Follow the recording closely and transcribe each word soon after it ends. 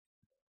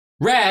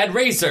Rad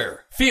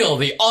Racer. Feel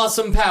the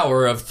awesome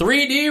power of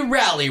 3D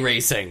rally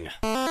racing.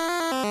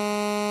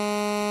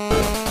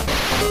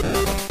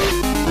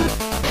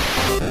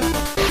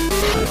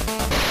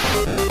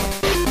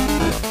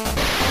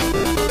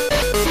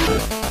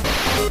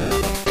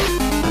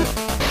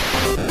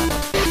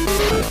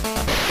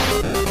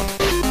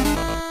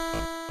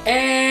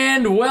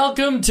 And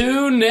welcome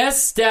to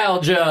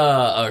Nostalgia,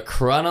 a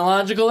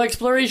chronological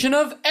exploration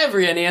of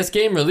every NES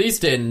game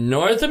released in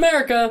North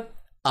America.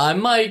 I'm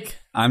Mike.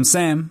 I'm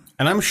Sam.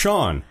 And I'm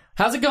Sean.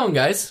 How's it going,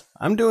 guys?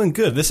 I'm doing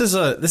good. This is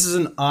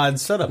an odd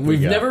setup.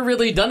 We've never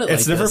really done it like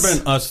this. It's never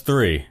been us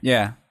three.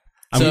 Yeah.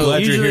 I'm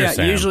glad you're here,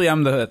 Sam. Usually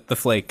I'm the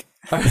flake.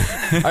 Are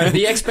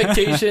the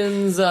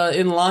expectations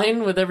in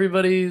line with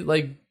everybody,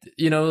 like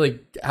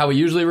how we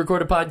usually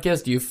record a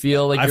podcast? Do you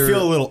feel like I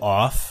feel a little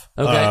off.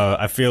 Okay.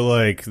 I feel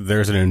like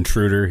there's an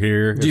intruder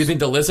here. Do you think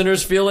the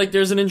listeners feel like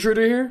there's an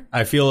intruder here?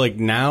 I feel like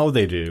now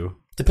they do.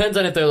 Depends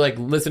on if they're like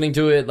listening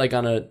to it like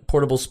on a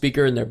portable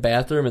speaker in their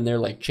bathroom and they're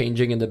like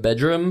changing in the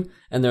bedroom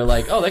and they're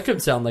like, oh, that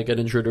could sound like an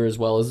intruder as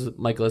well as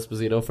Michael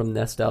Esposito from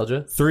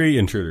Nostalgia. 3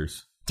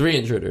 intruders. 3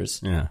 intruders.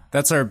 Yeah.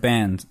 That's our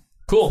band.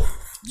 Cool.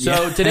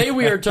 So today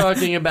we are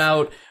talking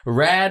about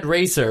Rad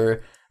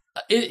Racer.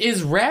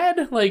 Is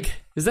Rad,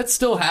 is that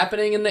still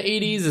happening in the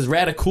 80s? Is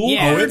Rad a cool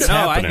word? it's I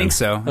happening. think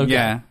so. Okay.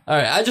 Yeah. All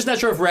right. I'm just not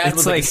sure if Rad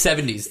was like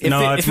 70s.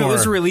 If it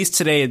was released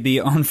today, it'd be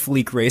On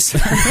Fleek Racer.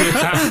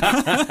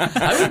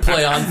 I would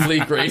play On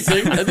Fleek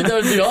Racing. I think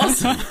that would be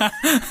awesome.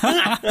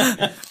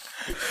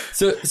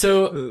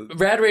 So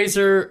Rad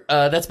Racer,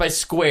 that's by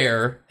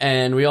Square,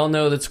 and we all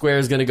know that Square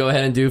is going to go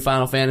ahead and do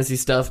Final Fantasy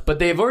stuff, but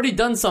they've already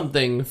done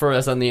something for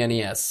us on the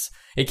NES.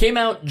 It came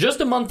out just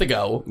a month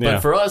ago,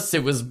 but for us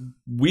it was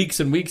weeks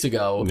and weeks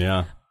ago.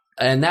 Yeah.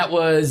 And that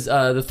was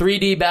the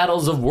 3D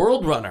Battles of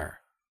World Runner.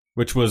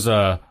 Which was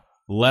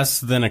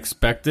less than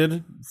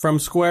expected from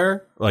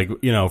Square.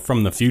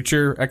 From the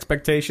future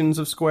expectations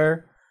of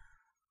Square.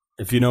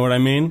 If you know what I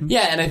mean.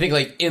 Yeah, and I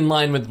think in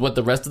line with what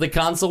the rest of the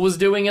console was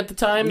doing at the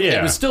time,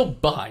 it was still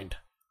behind.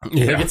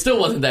 Yeah. It still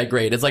wasn't that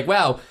great. It's like,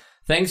 wow,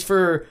 thanks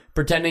for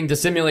pretending to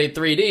simulate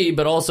 3D,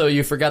 but also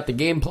you forgot the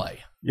gameplay.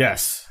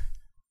 Yes.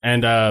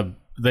 And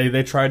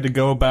they tried to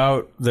go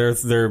about their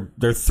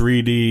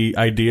 3D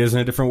ideas in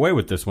a different way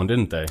with this one,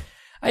 didn't they?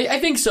 I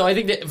think so. I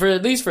think that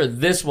at least for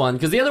this one,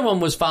 because the other one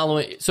was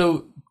following.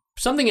 So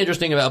something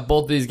interesting about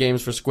both of these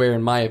games for Square,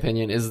 in my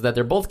opinion, is that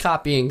they're both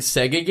copying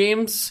Sega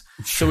games.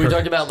 Sure. So we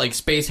talked about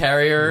Space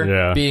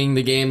Harrier being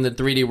the game that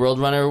 3D World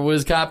Runner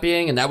was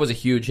copying, and that was a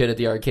huge hit at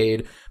the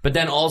arcade. But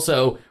then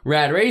also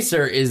Rad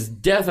Racer is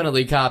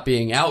definitely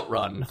copying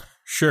Outrun.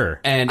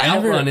 Sure. And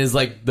Outrun is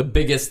the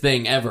biggest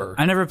thing ever.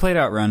 I never played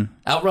Outrun.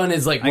 Outrun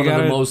is one of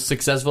the most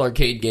successful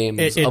arcade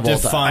games of all time.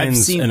 It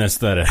defines an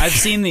aesthetic. I've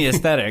seen the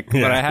aesthetic,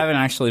 but I haven't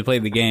actually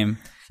played the game.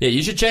 Yeah,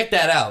 you should check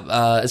that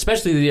out,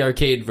 especially the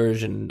arcade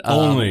version.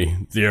 Only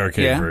the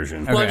arcade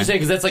version. Well, I'm just saying,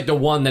 because that's the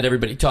one that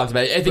everybody talks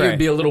about. I think it would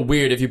be a little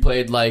weird if you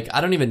played,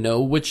 I don't even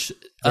know which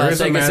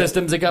Sega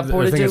systems it got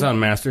ported to. I think it's on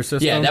Master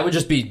System. Yeah, that would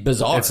just be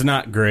bizarre. It's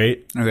not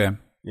great. Okay.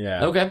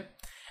 Yeah. Okay.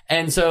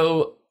 And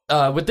so,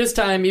 with this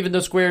time, even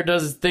though Square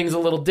does things a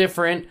little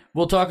different,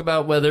 we'll talk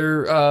about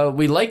whether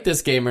we like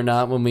this game or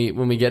not when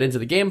we get into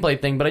the gameplay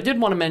thing. But I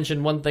did want to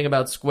mention one thing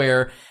about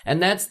Square,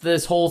 and that's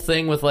this whole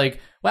thing with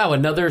wow,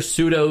 another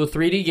pseudo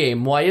 3D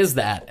game. Why is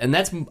that? And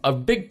that's a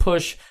big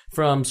push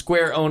from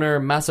Square owner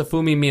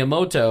Masafumi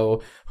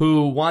Miyamoto,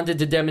 who wanted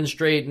to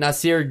demonstrate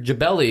Nasir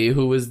Jebeli,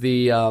 who was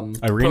the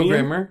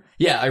programmer.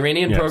 Yeah,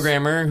 Iranian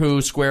programmer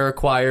who Square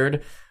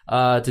acquired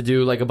to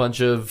do a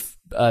bunch of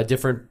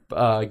different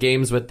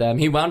games with them.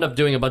 He wound up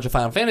doing a bunch of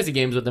Final Fantasy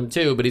games with them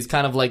too, but he's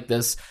kind of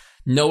this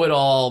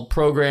know-it-all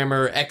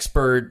programmer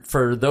expert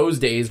for those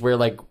days where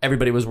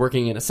everybody was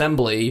working in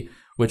assembly,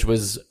 which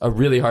was a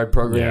really hard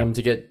program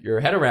to get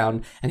your head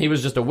around, and he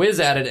was just a whiz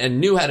at it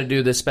and knew how to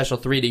do this special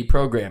 3D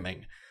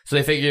programming. So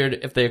they figured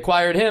if they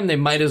acquired him, they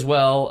might as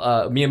well,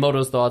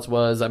 Miyamoto's thoughts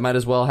was, I might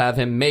as well have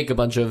him make a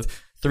bunch of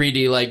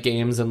 3D-like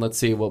games and let's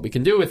see what we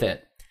can do with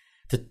it.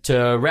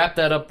 To wrap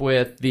that up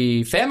with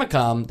the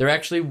Famicom, there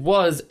actually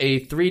was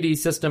a 3D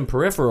system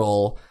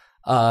peripheral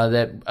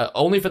that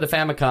only for the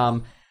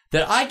Famicom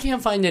that I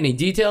can't find any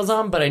details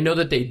on, but I know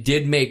that they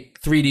did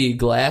make 3D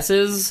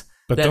glasses.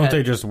 But don't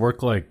they just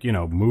work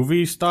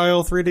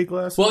movie-style 3D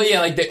glasses? Well,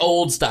 yeah, the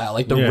old style,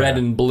 the red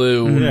and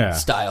blue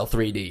style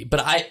 3D.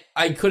 But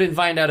I couldn't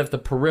find out if the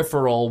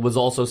peripheral was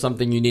also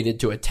something you needed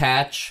to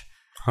attach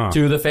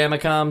to the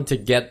Famicom to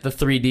get the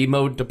 3D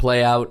mode to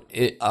play out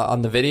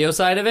on the video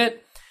side of it.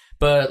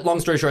 But long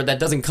story short, that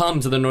doesn't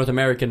come to the North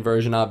American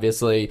version,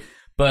 obviously.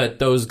 But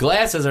those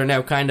glasses are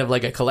now kind of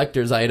like a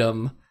collector's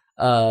item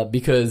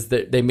because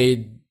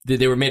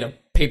they were made of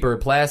paper or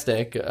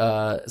plastic.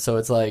 So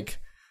it's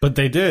But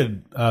they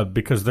did,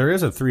 because there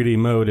is a 3D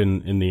mode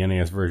in the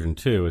NES version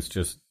too. It's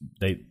just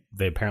they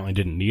apparently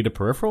didn't need a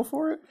peripheral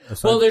for it.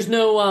 Well, there's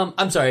no,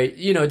 I'm sorry,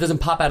 it doesn't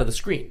pop out of the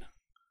screen.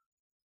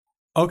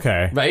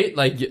 Okay. Right?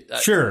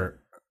 Sure.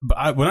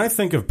 But when I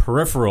think of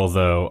peripheral,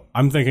 though,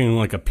 I'm thinking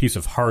like a piece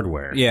of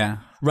hardware. Yeah.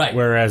 Right.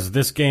 Whereas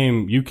this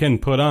game, you can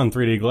put on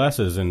 3D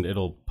glasses and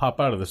it'll pop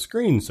out of the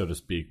screen, so to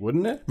speak,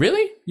 wouldn't it?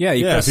 Really? Yeah,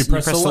 you if you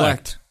press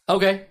select.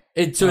 Okay.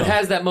 So it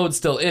has that mode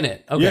still in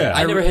it. Okay. Yeah.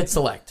 I never hit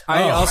select.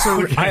 I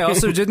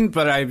also didn't,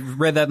 but I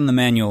read that in the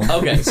manual.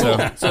 Okay, cool.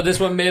 So this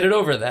one made it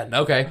over then.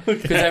 Okay.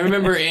 Because I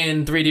remember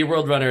in 3D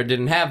World Runner it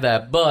didn't have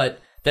that, but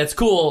that's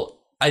cool.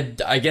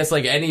 I guess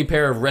like any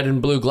pair of red and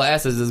blue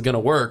glasses is going to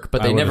work,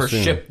 but they never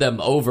shipped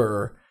them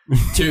over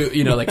to,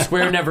 like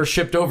Square never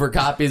shipped over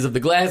copies of the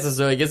glasses,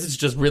 so I guess it's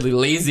just really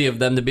lazy of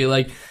them to be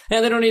like,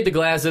 they don't need the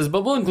glasses,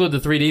 but we'll include the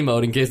 3D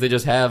mode in case they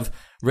just have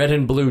red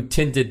and blue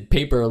tinted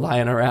paper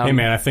lying around. Hey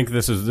man, I think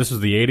this is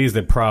the 80s.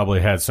 They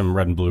probably had some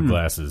red and blue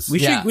glasses. We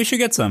should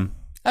get some.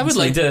 I would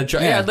like to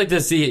try. Yeah, I'd like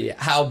to see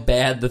how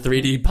bad the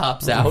 3D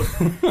pops out.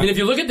 I mean, if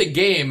you look at the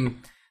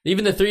game,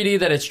 even the 3D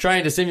that it's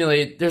trying to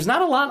simulate, there's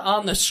not a lot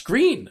on the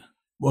screen.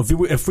 Well,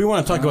 if we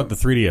want to talk about the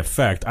 3D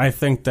effect, I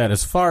think that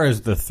as far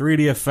as the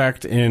 3D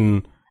effect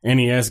in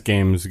NES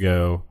games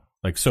go,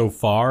 like so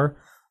far,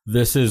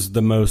 this is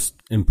the most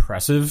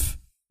impressive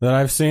that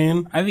I've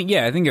seen. I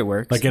think it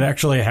works. Like it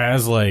actually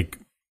has like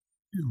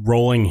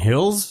rolling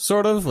hills,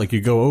 sort of like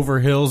you go over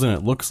hills and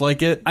it looks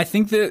like it. I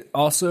think that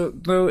also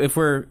though, if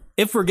we're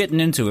getting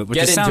into it, which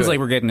it sounds like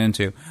we're getting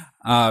into,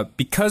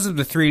 because of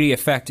the 3D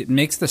effect, it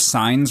makes the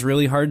signs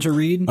really hard to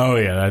read. Oh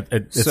yeah,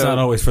 it's not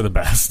always for the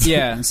best.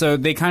 Yeah, so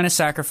they kind of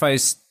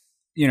sacrifice,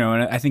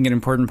 and I think an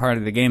important part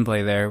of the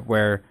gameplay there,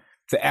 where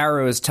the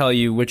arrows tell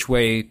you which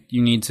way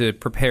you need to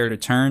prepare to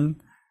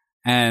turn,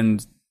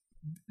 and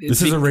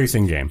this is a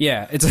racing game.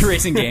 Yeah, it's a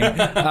racing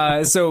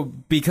game. So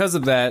because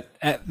of that,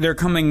 they're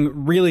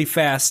coming really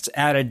fast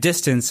at a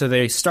distance. So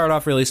they start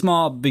off really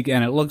small,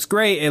 and it looks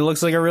great. It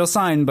looks like a real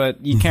sign,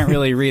 but you can't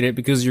really read it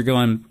because you're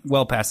going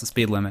well past the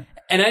speed limit.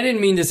 And I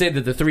didn't mean to say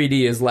that the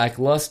 3D is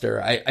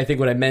lackluster. I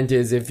think what I meant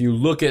is if you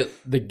look at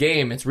the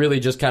game, it's really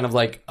just kind of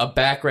like a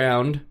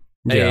background,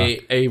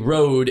 a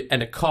road,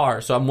 and a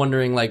car. So I'm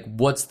wondering, like,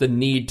 what's the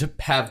need to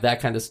have that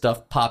kind of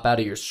stuff pop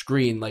out of your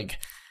screen? Like,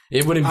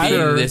 it wouldn't be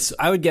this.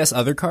 I would guess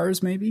other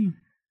cars, maybe.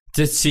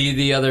 To see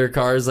the other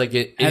cars, like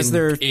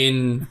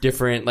in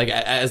different, like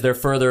as they're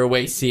further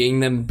away, seeing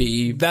them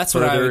be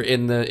further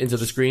into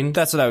the screen.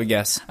 That's what I would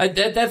guess. That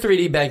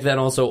 3D back then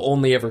also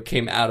only ever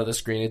came out of the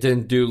screen. It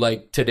didn't do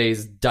like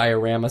today's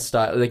diorama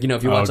style. Like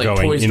if you watch like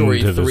Toy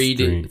Story 3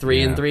 in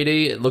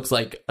 3D, it looks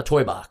like a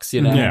toy box.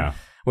 Yeah.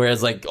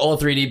 Whereas like all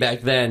 3D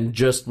back then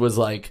just was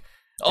like,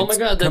 oh my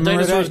god, that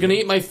dinosaur's gonna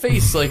eat my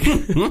face. Like,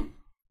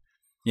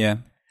 yeah.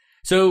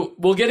 So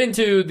we'll get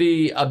into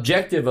the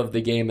objective of the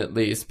game at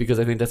least,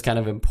 because I think that's kind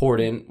of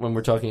important when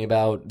we're talking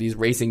about these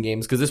racing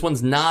games, because this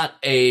one's not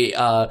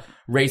a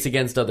race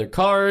against other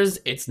cars.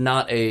 It's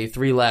not a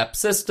 3-lap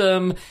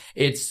system.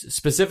 It's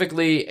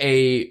specifically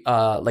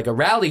a like a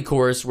rally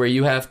course where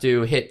you have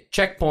to hit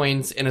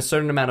checkpoints in a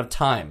certain amount of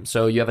time.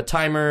 So you have a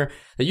timer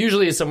that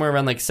usually is somewhere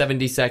around like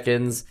 70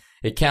 seconds.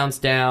 It counts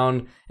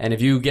down, and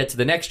if you get to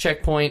the next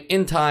checkpoint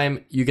in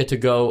time, you get to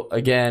go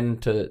again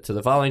to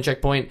the following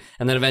checkpoint,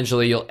 and then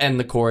eventually you'll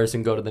end the course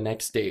and go to the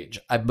next stage.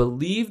 I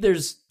believe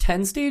there's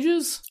 10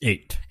 stages?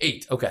 8.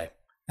 8, okay.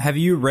 Have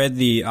you read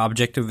the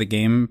object of the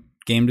game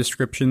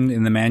description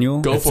in the manual?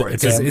 Go for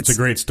it. It's a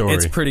great story.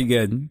 It's pretty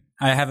good.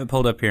 I have it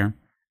pulled up here.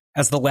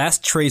 As the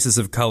last traces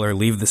of color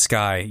leave the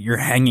sky, you're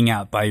hanging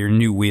out by your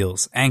new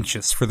wheels,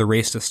 anxious for the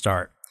race to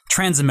start.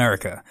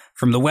 Transamerica,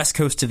 from the West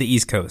Coast to the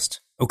East Coast.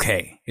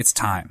 Okay, it's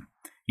time.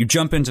 You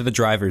jump into the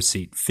driver's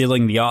seat,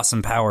 feeling the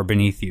awesome power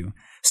beneath you.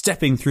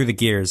 Stepping through the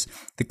gears,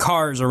 the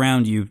cars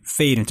around you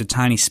fade into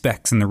tiny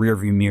specks in the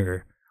rearview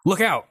mirror.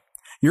 Look out!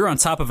 You're on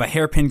top of a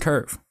hairpin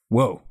curve.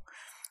 Whoa.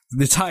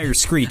 The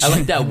tires screech. I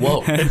like that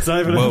whoa. It's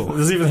not even, it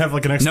doesn't even have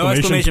like an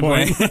exclamation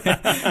point.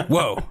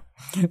 Whoa.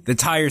 The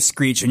tires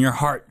screech and your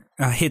heart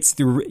hits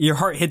your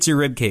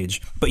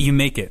ribcage, but you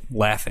make it,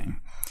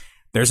 laughing.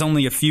 There's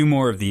only a few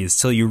more of these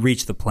till you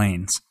reach the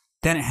plains.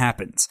 Then it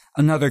happens.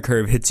 Another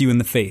curve hits you in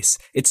the face.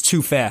 It's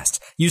too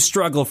fast. You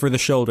struggle for the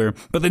shoulder,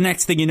 but the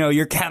next thing you know,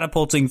 you're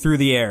catapulting through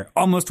the air,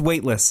 almost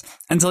weightless,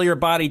 until your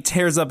body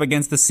tears up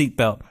against the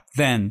seatbelt.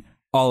 Then,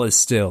 all is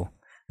still.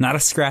 Not a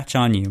scratch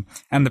on you,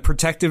 and the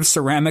protective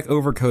ceramic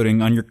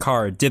overcoating on your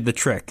car did the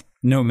trick.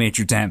 No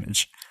major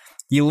damage.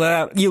 You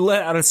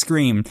let out a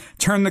scream,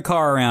 turn the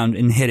car around,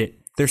 and hit it.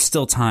 There's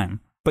still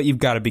time, but you've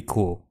got to be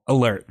cool.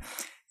 Alert.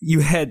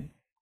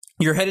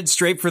 You're headed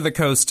straight for the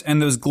coast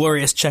and those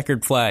glorious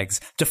checkered flags,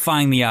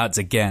 defying the odds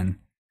again.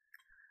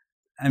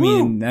 I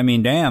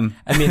mean, damn.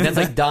 I mean, that's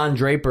like Don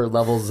Draper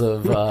levels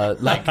of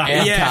like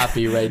ad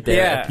copy right there.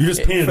 Yeah. You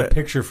just painted a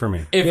picture for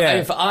me.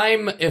 If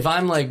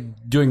I'm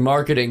like doing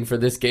marketing for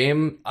this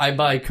game, I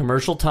buy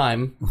commercial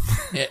time.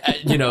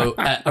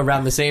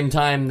 Around the same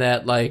time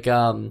that like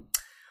what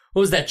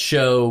was that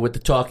show with the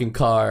talking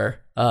car?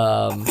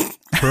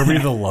 Herbie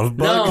the Love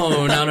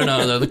Bug?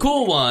 No. The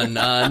cool one.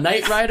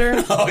 Knight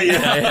Rider. Oh,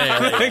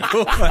 yeah.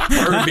 Cool.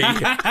 Herbie.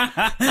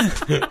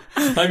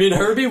 I mean,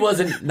 Herbie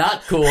wasn't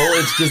not cool.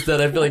 It's just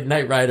that I feel like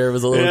Knight Rider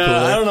was a little cooler.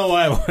 I don't know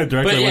why I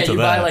directly But went to you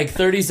that. buy like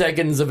 30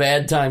 seconds of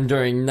ad time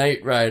during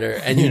Knight Rider,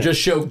 and you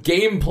just show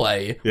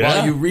gameplay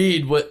while you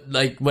read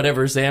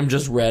whatever Sam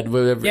just read,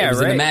 whatever it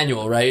was in the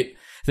manual, right?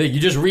 So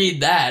you just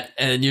read that,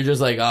 and you're just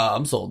like, oh,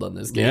 I'm sold on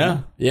this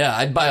game. Yeah,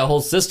 I'd buy a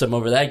whole system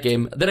over that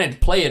game. Then I'd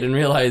play it and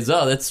realize,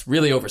 oh, that's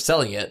really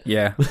overselling it.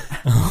 Yeah.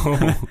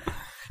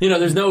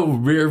 There's no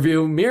rear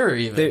view mirror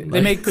even.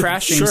 They make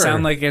crashing Sure.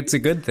 sound like it's a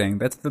good thing.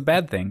 That's the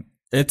bad thing.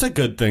 It's a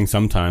good thing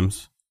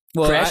sometimes.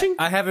 Well, Crashing?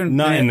 I haven't.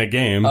 Not in the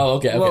game. Oh,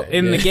 okay. Well,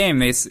 in yeah. the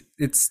game, it's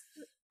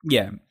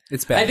bad.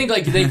 I think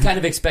they kind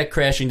of expect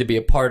crashing to be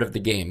a part of the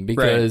game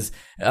because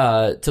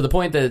to the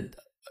point that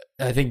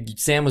I think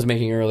Sam was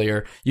making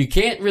earlier, you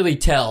can't really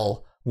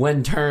tell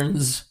when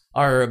turns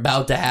are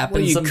about to happen.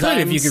 Well, you sometimes.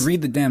 could if you could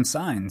read the damn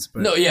signs.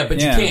 But, No, yeah,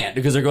 but you can't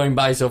because they're going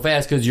by so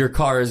fast because your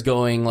car is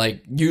going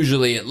like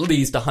usually at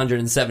least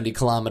 170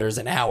 kilometers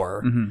an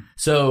hour. Mm-hmm.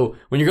 So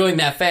when you're going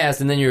that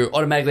fast and then you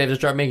automatically have to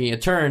start making a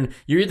turn,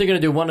 you're either going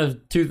to do one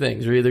of two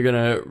things. You're either going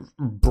to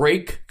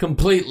brake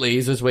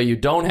completely, so this way you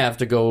don't have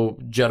to go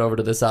jut over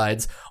to the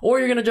sides, or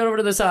you're going to jut over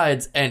to the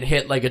sides and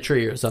hit like a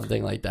tree or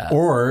something like that.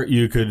 Or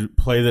you could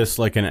play this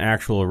like an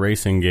actual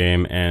racing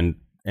game and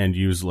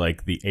use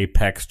like the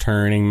apex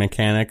turning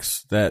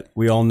mechanics that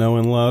we all know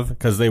and love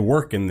because they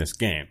work in this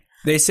game.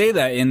 They say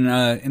that in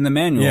the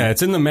manual. Yeah,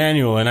 it's in the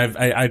manual, and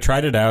I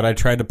tried it out. I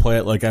tried to play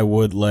it like I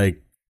would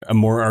like a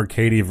more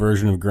arcadey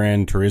version of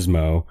Gran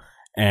Turismo,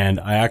 and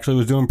I actually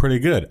was doing pretty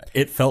good.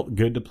 It felt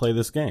good to play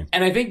this game.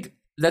 And I think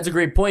that's a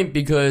great point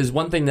because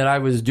one thing that I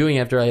was doing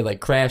after I like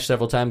crashed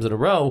several times in a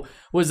row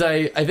was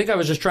I think I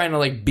was just trying to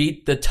like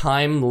beat the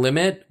time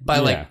limit by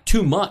like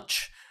too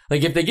much.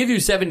 Like if they give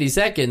you 70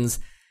 seconds,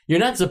 you're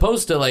not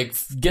supposed to like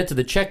get to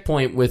the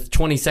checkpoint with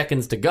 20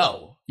 seconds to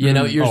go. You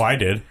know, I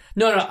did.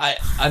 No,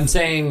 I'm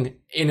saying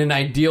in an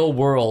ideal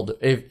world,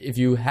 if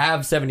you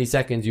have 70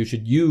 seconds, you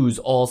should use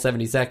all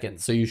 70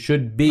 seconds. So you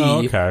should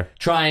be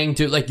trying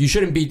to, like, you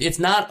shouldn't be, it's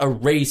not a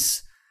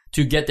race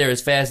to get there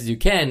as fast as you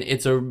can.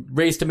 It's a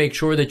race to make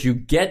sure that you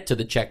get to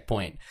the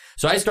checkpoint.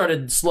 So I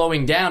started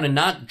slowing down and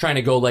not trying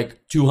to go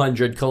like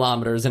 200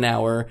 kilometers an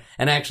hour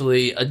and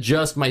actually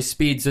adjust my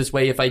speeds this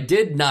way. If I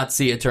did not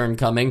see a turn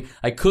coming,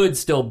 I could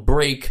still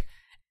brake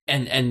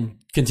and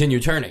continue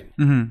turning.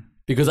 Mm-hmm.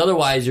 Because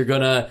otherwise you're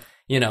going to,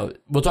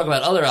 we'll talk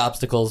about other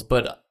obstacles,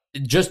 but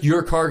just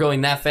your car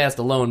going that fast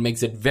alone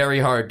makes it very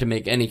hard to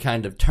make any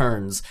kind of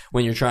turns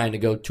when you're trying to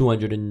go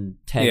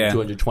 210,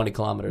 220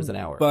 kilometers an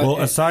hour.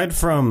 Well, aside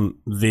from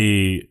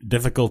the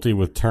difficulty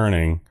with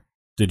turning,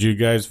 did you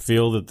guys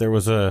feel that there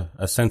was a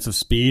sense of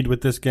speed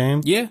with this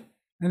game? Yeah,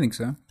 I think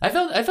so. I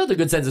felt a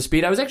good sense of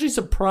speed. I was actually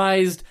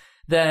surprised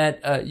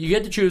that you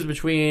get to choose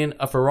between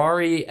a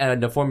Ferrari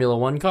and a Formula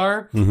One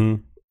car.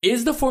 Mm-hmm.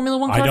 Is the Formula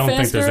One car faster? I don't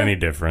think there's any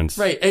difference.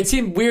 Right. It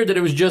seemed weird that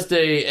it was just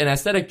an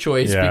aesthetic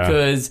choice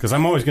because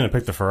I'm always going to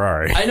pick the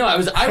Ferrari. I know. I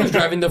was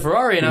driving the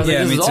Ferrari and I was like,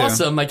 this is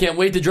awesome. I can't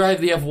wait to drive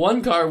the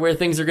F1 car where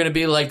things are going to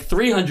be like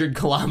 300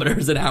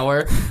 kilometers an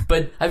hour.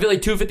 But I feel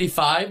like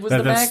 255 was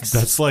the max.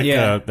 That's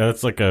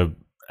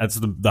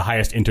the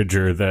highest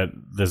integer that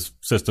this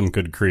system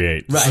could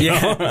create. Right. So.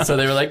 Yeah. So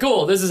they were like,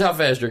 cool, this is how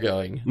fast you're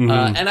going.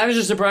 Mm-hmm. And I was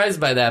just surprised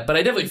by that. But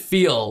I definitely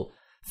feel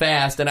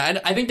fast, and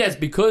I think that's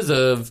because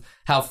of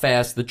how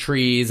fast the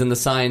trees and the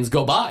signs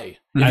go by.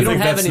 If you don't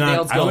have anything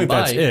else going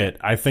by, I think that's it.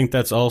 I think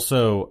that's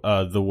also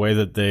the way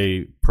that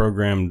they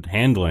programmed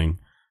handling.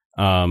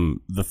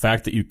 The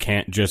fact that you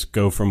can't just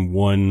go from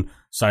one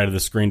side of the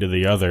screen to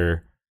the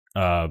other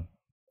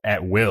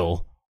at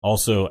will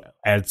also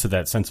adds to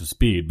that sense of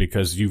speed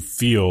because you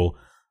feel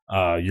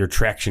your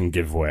traction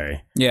give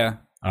way. Yeah.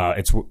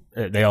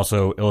 They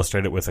also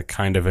illustrate it with a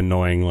kind of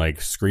annoying like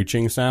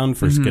screeching sound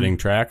for skidding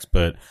tracks,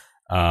 but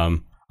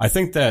I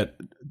think that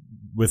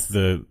with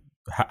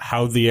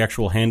how the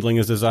actual handling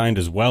is designed,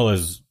 as well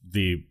as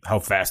how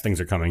fast things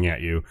are coming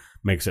at you,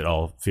 makes it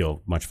all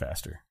feel much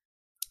faster.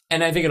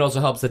 And I think it also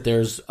helps that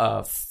there's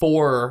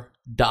 4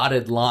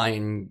 dotted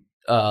line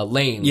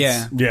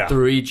lanes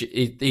through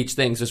each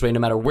thing. So this way, no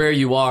matter where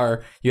you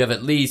are, you have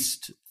at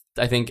least,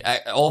 I think,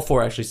 all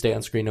 4 actually stay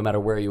on screen no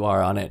matter where you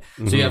are on it.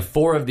 Mm-hmm. So you have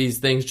 4 of these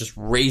things just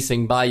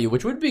racing by you,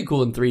 which would be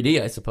cool in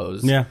 3D, I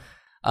suppose. Yeah.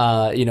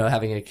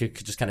 Having it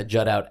could just kind of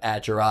jut out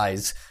at your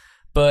eyes.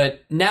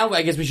 But now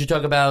I guess we should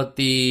talk about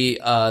the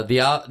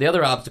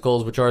other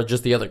obstacles, which are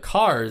just the other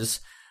cars.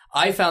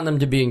 I found them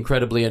to be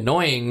incredibly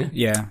annoying.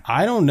 Yeah.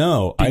 I don't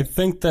know. I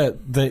think that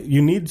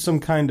you need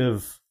some kind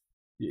of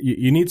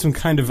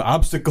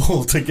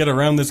obstacle to get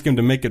around this game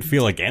to make it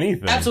feel like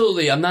anything.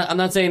 Absolutely. I'm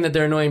not saying that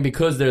they're annoying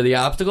because they're the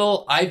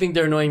obstacle. I think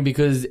they're annoying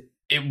because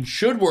it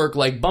should work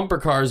like bumper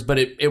cars, but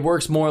it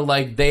works more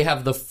like they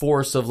have the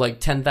force of like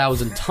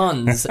 10,000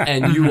 tons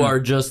and you are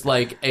just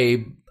like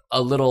a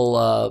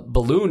little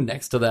balloon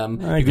next to them.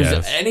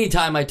 Because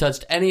anytime I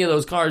touched any of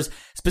those cars,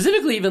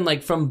 specifically even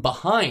like from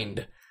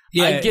behind,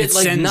 I get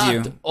like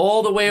knocked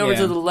all the way over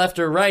to the left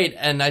or right,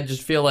 and I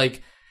just feel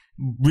like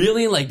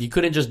really? Like, you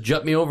couldn't just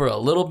jump me over a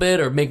little bit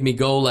or make me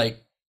go, like,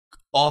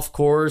 off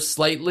course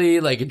slightly,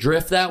 like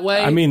drift that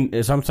way? I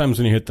mean, sometimes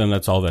when you hit them,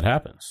 that's all that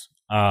happens.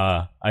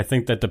 I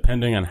think that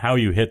depending on how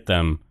you hit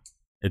them,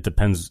 it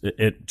depends.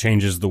 It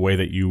changes the way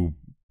that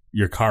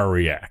your car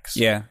reacts.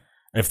 Yeah.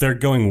 If they're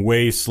going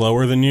way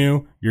slower than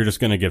you, you're just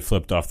going to get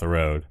flipped off the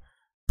road.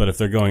 But if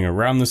they're going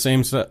around the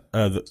same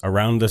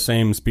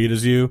speed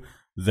as you,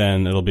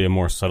 then it'll be a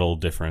more subtle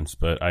difference.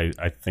 But I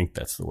think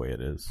that's the way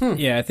it is.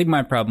 Yeah, I think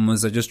my problem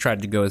was I just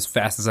tried to go as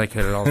fast as I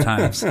could at all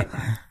times.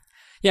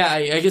 Yeah,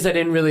 I guess I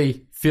didn't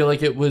really feel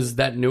like it was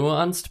that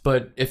nuanced,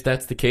 but if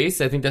that's the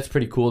case, I think that's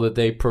pretty cool that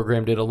they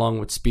programmed it along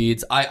with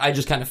speeds. I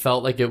just kind of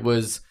felt like it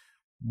was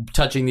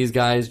touching these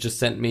guys just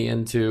sent me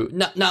into,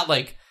 not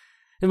like,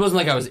 it wasn't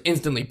like I was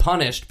instantly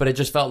punished, but it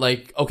just felt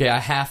like, okay, I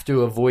have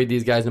to avoid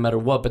these guys no matter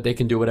what, but they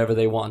can do whatever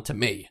they want to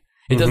me.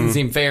 It doesn't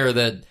seem fair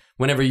that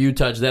whenever you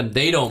touch them,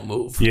 they don't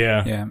move.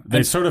 Yeah.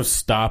 They sort of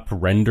stop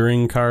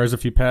rendering cars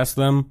if you pass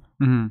them.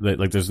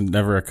 Like, there's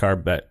never a car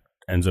that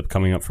ends up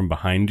coming up from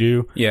behind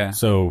you. Yeah.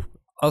 So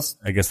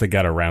I guess they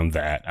got around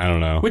that. I don't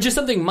know. Which is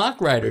something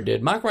Mach Rider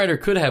did. Mach Rider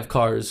could have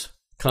cars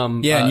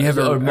come, and you have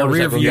a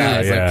rear view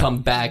guys yeah. like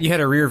come back. You had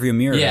a rear view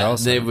mirror. Yeah,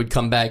 also. they would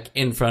come back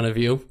in front of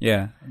you.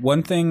 Yeah.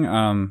 One thing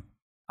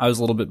I was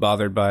a little bit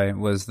bothered by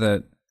was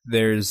that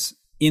there's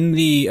in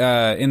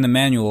the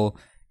manual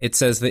it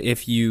says that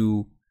if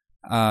you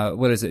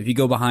what is it? If you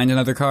go behind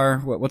another car,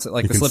 what's it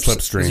like? You can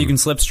slipstream. You can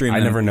slipstream. I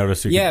never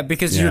noticed.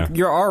 Because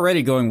you're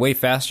already going way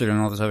faster than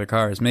all those other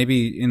cars.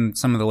 Maybe in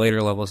some of the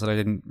later levels that I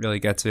didn't really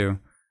get to,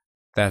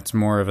 that's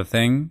more of a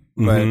thing.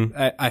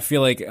 But I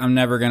feel like I'm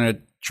never gonna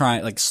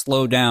try like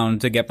slow down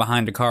to get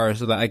behind a car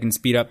so that I can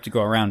speed up to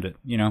go around it.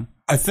 You know?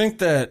 I think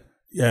that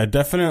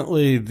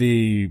definitely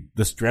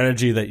the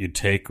strategy that you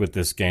take with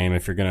this game,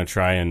 if you're gonna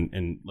try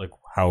and like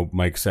how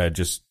Mike said,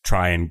 just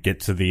try and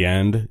get to the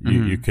end,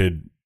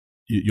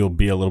 you'll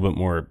be a little bit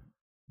more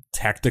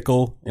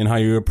tactical in how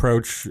you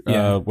approach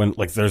when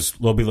like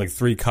there'll be like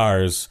 3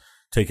 cars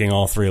taking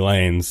all 3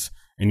 lanes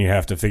and you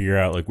have to figure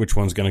out like which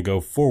one's going to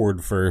go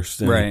forward first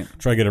and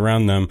try to get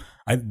around them.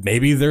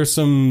 Maybe there's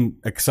some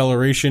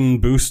acceleration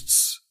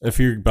boosts if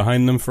you're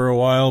behind them for a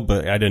while,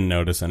 but I didn't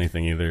notice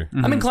anything either.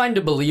 I'm inclined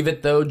to believe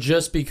it though,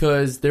 just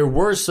because there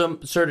were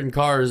some certain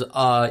cars,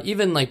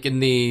 even like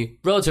in the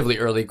relatively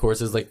early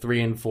courses, like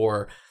 3 and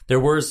 4, there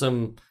were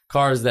some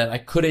cars that I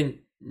couldn't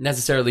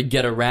necessarily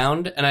get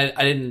around, and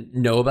I didn't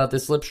know about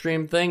this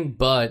slipstream thing,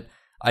 but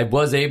I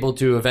was able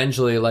to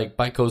eventually, like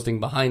by coasting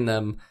behind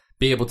them,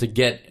 be able to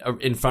get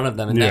in front of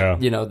them, and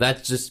that,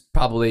 that's just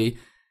probably,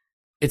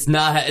 it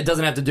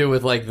doesn't have to do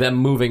with like them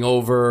moving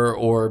over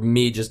or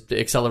me just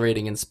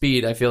accelerating in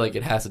speed. I feel like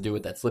it has to do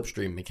with that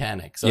slipstream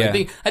mechanic. So I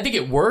think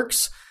it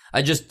works.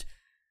 I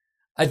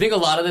think a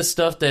lot of this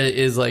stuff that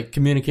is like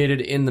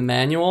communicated in the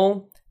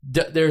manual,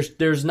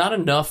 there's not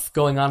enough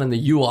going on in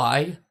the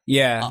UI.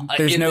 Yeah,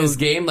 there's this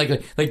game,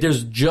 like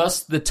there's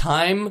just the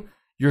time,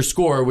 your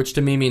score, which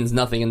to me means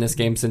nothing in this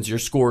game, since your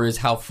score is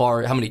how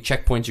many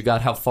checkpoints you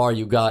got, how far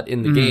you got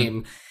in the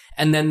game,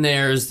 and then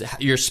there's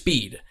your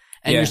speed,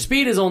 and your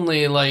speed is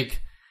only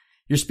like,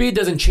 your speed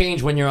doesn't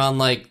change when you're on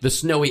like the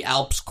snowy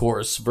Alps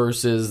course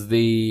versus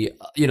the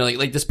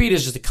like the speed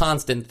is just a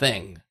constant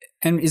thing.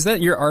 And is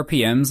that your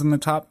RPMs in the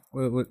top?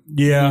 What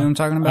you know what I'm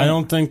talking about? I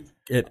don't think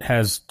it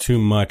has too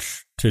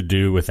much to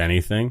do with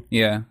anything.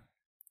 Yeah.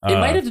 It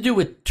might have to do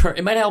with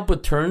it might help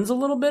with turns a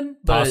little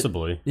bit, but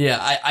possibly. Yeah,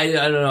 I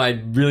don't know. I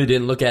really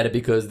didn't look at it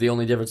because the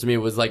only difference to me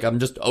was like I'm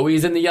just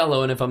always in the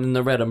yellow, and if I'm in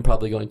the red, I'm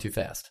probably going too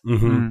fast.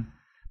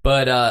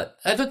 But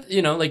I thought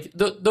like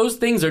those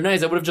things are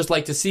nice. I would have just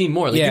liked to see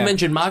more. Like you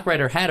mentioned, Mach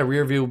Rider had a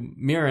rear view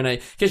mirror, and I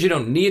guess you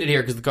don't need it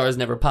here because the cars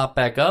never pop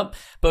back up.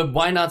 But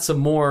why not some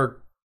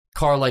more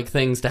car-like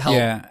things to help?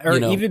 Yeah, or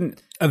even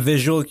a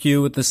visual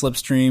cue with the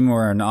slipstream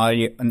or an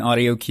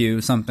audio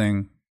cue,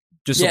 something.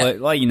 Just to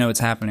let you know it's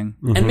happening.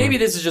 And maybe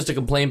this is just a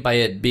complaint by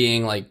it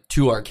being like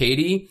too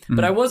arcadey,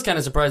 but I was kind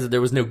of surprised that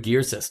there was no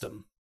gear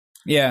system.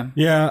 Yeah.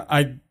 Yeah,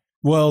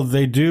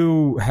 they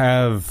do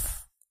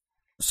have,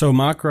 so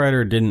Mach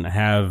Rider didn't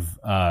have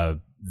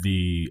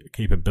the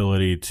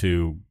capability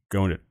to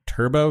go into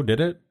turbo,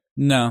 did it?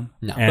 No.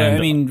 And, but I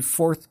mean,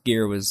 4th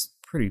gear was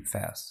pretty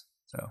fast,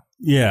 so.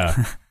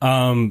 Yeah.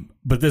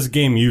 But this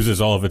game uses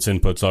all of its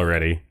inputs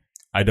already.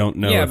 I don't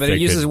know. Yeah, but it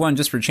uses one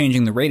just for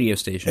changing the radio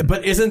station.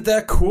 But isn't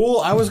that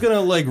cool? I was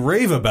gonna like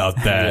rave about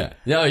that.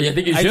 No, I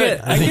think you should.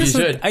 I think you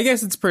should. I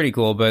guess it's pretty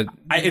cool, but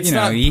it's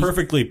not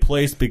perfectly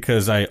placed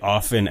because I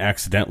often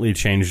accidentally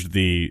changed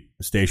the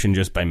station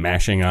just by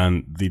mashing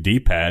on the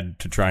D-pad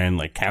to try and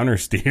like counter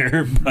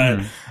steer.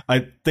 But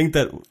I think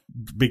that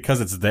because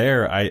it's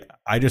there,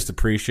 I just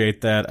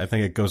appreciate that. I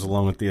think it goes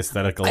along with the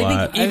aesthetic a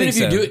lot. Even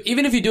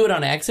if you do it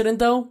on accident,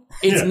 though,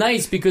 it's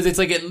nice because it's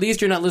like at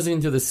least you're not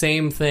listening to the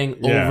same thing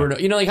over and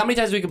over. You know, like how many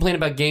times do we complain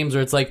about games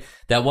where it's like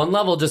that one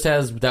level just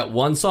has that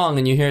one song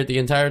and you hear it the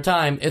entire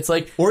time? It's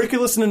like, or you can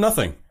listen to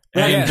nothing.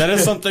 And that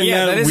is something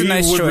that we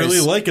would really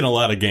like in a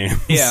lot of games.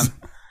 Yeah.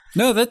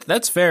 No,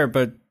 that's fair,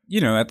 but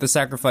at the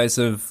sacrifice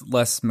of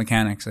less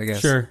mechanics, I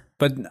guess. Sure.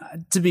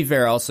 but to be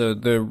fair, also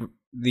the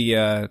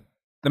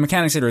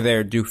mechanics that are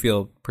there do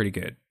feel pretty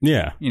good.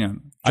 Yeah. You know,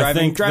 I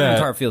think driving that-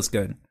 a car feels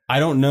good. I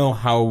don't know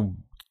how.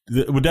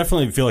 It would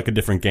definitely feel like a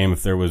different game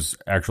if there was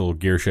actual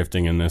gear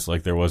shifting in this,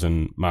 like there was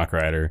in Mach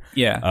Rider.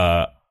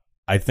 Yeah.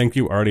 I think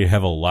you already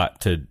have a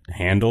lot to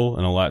handle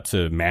and a lot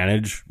to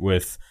manage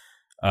with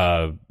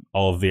all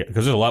of the,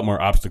 because there's a lot more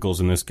obstacles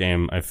in this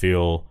game. I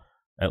feel,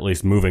 at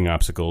least moving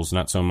obstacles,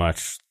 not so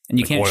much. And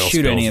you can't oil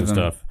shoot any spills of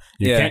and them. stuff.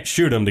 You can't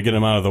shoot them to get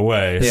them out of the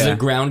way. This is Yeah. a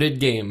grounded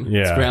game.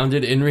 Yeah. It's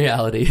grounded in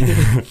reality.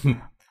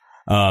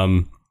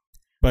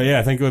 But yeah,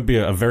 I think it would be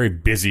a very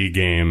busy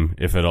game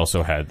if it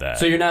also had that.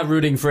 So you're not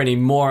rooting for any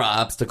more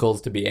obstacles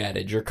to be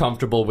added. You're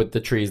comfortable with the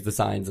trees, the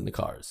signs, and the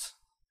cars.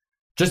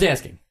 Just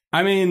asking.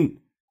 I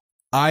mean,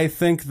 I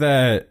think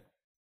that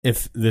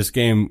if this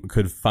game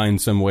could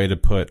find some way to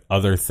put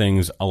other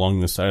things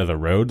along the side of the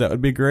road, that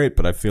would be great.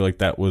 But I feel like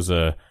that was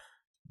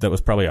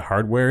probably a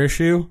hardware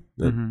issue.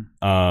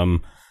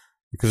 Because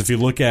if you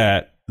look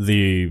at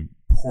the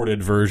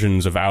ported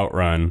versions of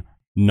Outrun,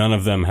 none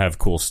of them have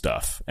cool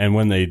stuff. And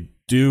when they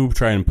do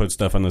try and put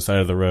stuff on the side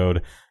of the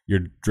road,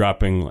 you're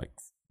dropping like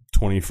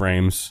 20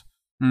 frames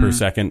per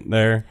second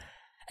there.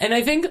 And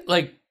I think,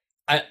 like,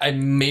 I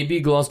maybe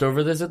glossed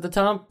over this at the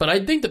top, but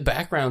I think the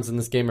backgrounds in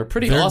this game are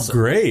pretty They're awesome.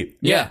 great.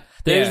 Yeah.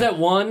 There's Yeah. that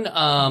one,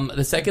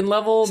 the second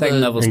level.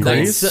 Second level's In cool.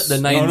 Greece? The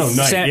night, Oh, no,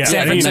 night. San- Yeah,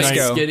 San I mean,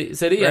 Francisco. night.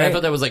 City, and I Right.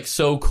 thought that was, like,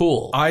 so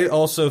cool. I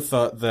also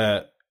thought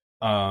that,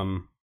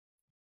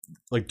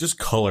 like, just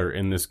color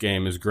in this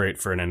game is great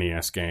for an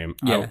NES game.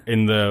 Yeah.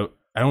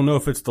 I don't know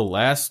if it's the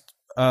last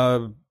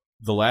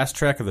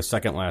track or the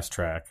second last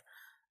track.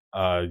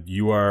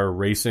 You are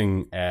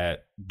racing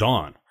at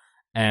dawn,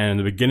 and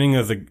the beginning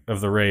of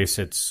the race,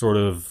 it's sort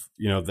of,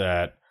 you know,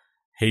 that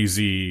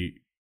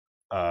hazy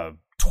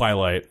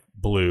twilight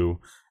blue,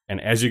 and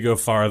as you go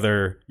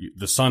farther,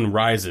 the sun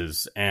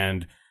rises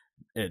and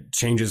it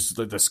changes.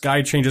 The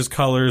sky changes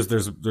colors.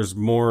 There's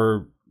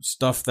more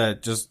stuff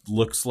that just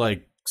looks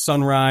like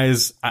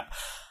sunrise.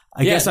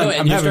 I guess I'm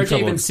and you having start to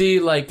trouble. even see,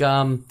 like,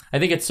 I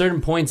think at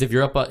certain points, if you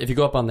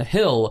go up on the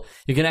hill,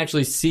 you can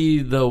actually see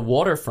the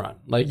waterfront.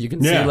 Like, you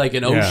can see Yeah, like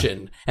an yeah.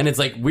 ocean, and it's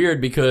like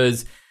weird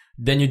because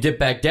then you dip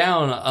back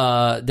down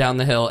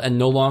the hill, and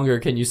no longer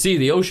can you see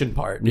the ocean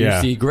part. You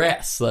Yeah. see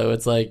grass, so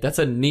it's like that's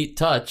a neat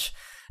touch,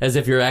 as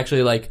if you're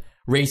actually like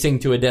racing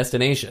to a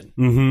destination.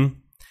 Mm-hmm.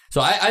 So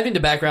I think the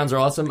backgrounds are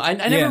awesome. I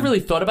never Yeah. really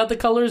thought about the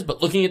colors,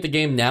 but looking at the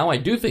game now, I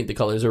do think the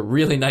colors are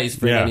really nice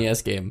for Yeah. an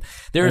NES game.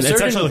 There are And it's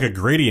certain actually like a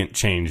gradient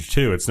change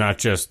too. It's not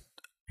just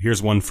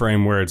here's one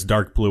frame where it's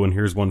dark blue and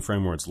here's one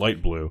frame where it's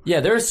light blue.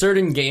 Yeah, there are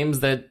certain games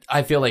that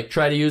I feel like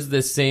try to use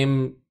this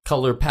same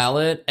color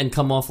palette and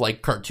come off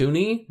like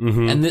cartoony,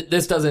 and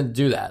this doesn't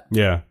do that.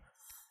 Yeah.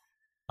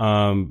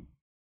 One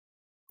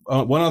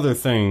other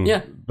thing.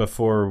 Yeah.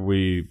 Before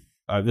we,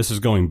 this is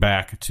going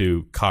back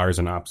to cars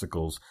and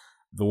obstacles.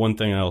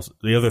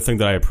 The other thing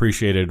that I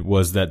appreciated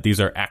was that these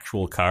are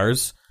actual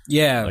cars.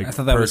 Yeah, Like I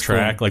thought that per was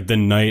track, cool. like the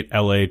Night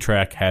LA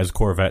track has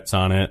Corvettes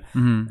on it,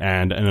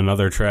 and in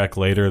another track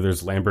later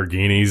there's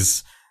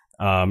Lamborghinis.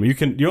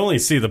 You only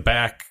see the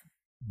back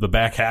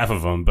half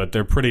of them, but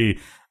they're pretty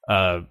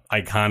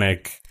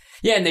iconic.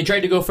 Yeah, and they tried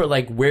to go for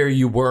like where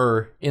you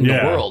were in the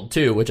Yeah. world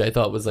too, which I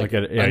thought was like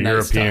Like a nice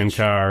European touch.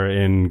 car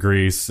in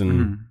Greece,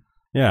 and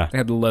yeah, They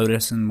had the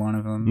Lotus in one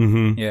of them.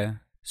 hmm Yeah.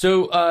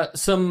 So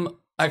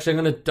actually,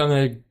 I'm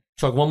gonna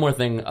talk one more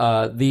thing.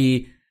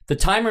 The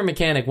timer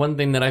mechanic. One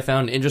thing that I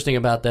found interesting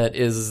about that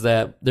is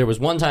that there was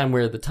one time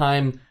where the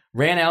time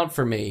ran out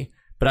for me,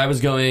 but I was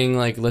going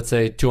like, let's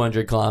say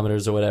 200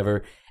 kilometers or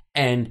whatever,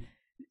 and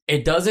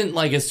it doesn't,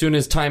 like, as soon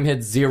as time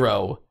hits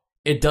 0,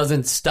 it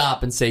doesn't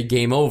stop and say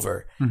game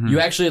over. You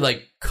actually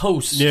like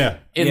coast Yeah.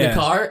 in Yeah. the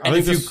car, and think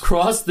if you this-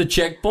 cross the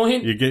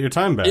checkpoint, you get your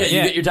time back. yeah,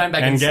 you get your time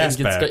back And gas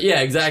get back. yeah,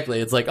 exactly.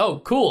 It's like, oh,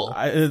 cool.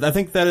 I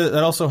think that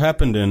also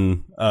happened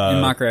in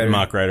Mach Rider.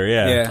 Mach Rider,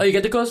 yeah. Yeah. Oh, you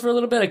get to coast for a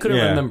little bit? I couldn't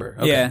Yeah. remember.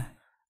 Okay. Yeah.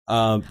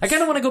 I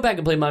kind of want to go back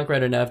and play Mach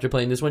Rider now after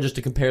playing this one, just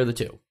to compare the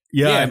two.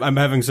 Yeah, Yeah. I'm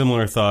having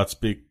similar thoughts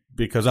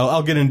because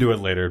I'll get into it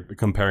later,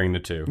 comparing the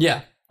two.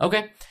 Yeah.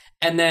 Okay.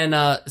 And then,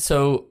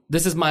 so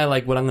this is my,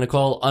 like, what I'm going to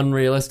call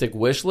unrealistic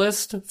wish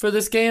list for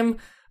this game.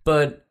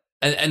 But,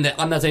 and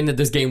I'm not saying that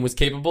this game was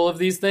capable of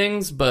these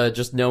things, but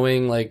just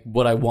knowing, like,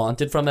 what I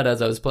wanted from it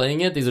as I was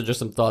playing it, these are just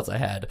some thoughts I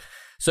had.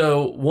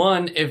 So,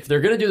 one, if they're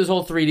going to do this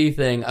whole 3D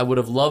thing, I would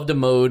have loved a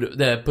mode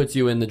that puts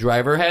you in the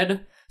driver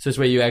head. So this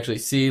way you actually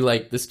see,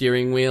 like, the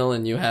steering wheel,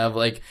 and you have,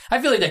 like,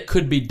 I feel like that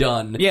could be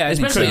done. Yeah, I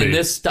think especially could in be.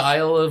 this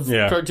style of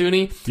Yeah.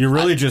 cartoony. You're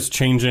really just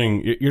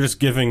changing. You're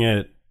just giving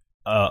it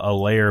a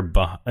layer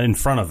in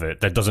front of it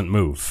that doesn't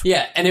move.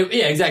 Yeah, and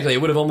yeah, exactly. It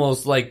would have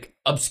almost, like,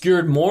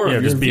 obscured more Yeah,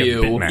 of your just be a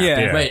view. bitmap.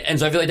 Yeah. Right, and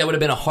so I feel like that would have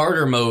been a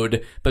harder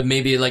mode, but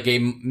maybe like a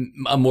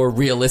more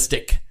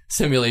realistic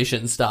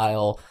simulation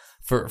style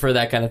for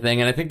that kind of thing.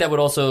 And I think that would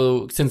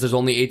also, since there's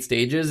only 8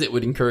 stages, it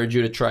would encourage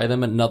you to try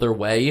them another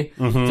way.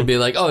 To be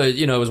like, oh,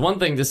 you know, it was one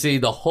thing to see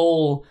the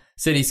whole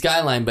city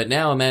skyline, but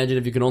now imagine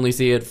if you can only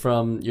see it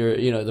from your,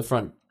 you know, the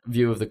front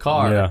view of the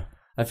car. Yeah.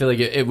 I feel like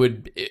it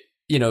would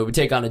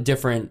take on a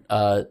different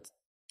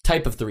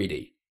type of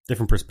 3D.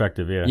 Different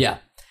perspective, yeah. Yeah.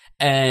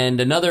 And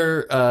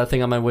another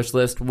thing on my wish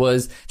list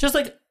was just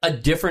like a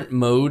different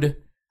mode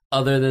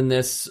other than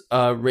this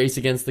race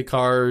against the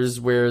cars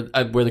where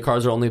the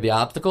cars are only the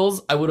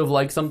obstacles. I would have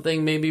liked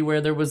something maybe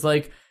where there was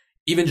like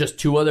even just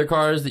 2 other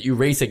cars that you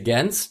race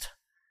against,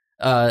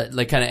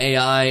 like kind of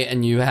AI,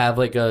 and you have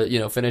like a, you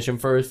know, finish in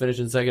first, finish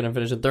in second, and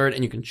finish in third,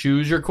 and you can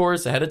choose your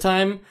course ahead of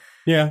time.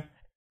 Yeah.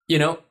 You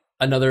know,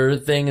 another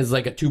thing is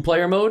like a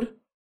 2-player mode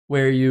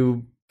where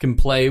you can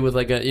play with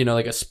like a, you know,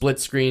 like a split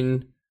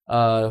screen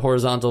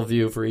horizontal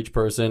view for each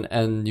person,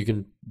 and you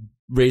can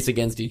race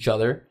against each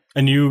other.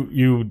 And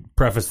you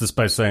preface this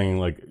by saying,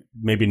 like,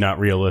 maybe not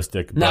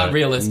realistic. Not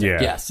realistic,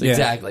 yeah. yes,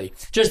 exactly.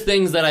 Just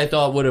things that I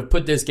thought would have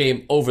put this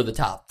game over the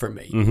top for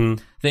me.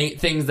 Mm-hmm.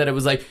 Things that it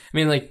was like, I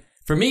mean, like,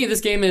 for me,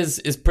 this game is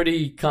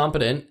pretty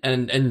competent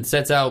and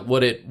sets out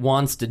what it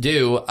wants to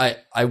do.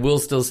 I will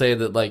still say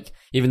that, like,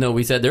 even though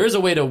we said there is a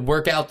way to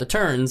work out the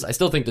turns, I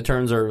still think the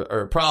turns are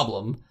a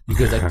problem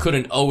because I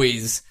couldn't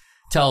always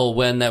tell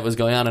when that was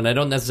going on, and I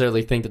don't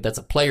necessarily think that that's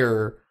a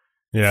player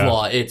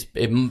flaw. It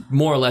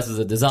more or less is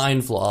a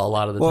design flaw a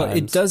lot of the Well, times.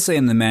 it does say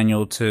in the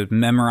manual to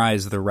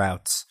memorize the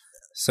routes.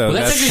 So Well,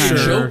 that's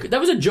actually a joke. That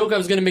was a joke I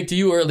was going to make to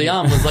you early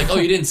on. Was like, oh,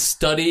 you didn't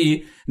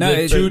study the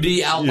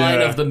 2D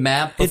outline of the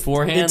map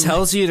beforehand. It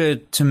tells you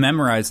to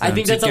memorize them. I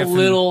think that's a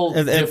little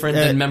different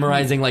than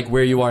memorizing like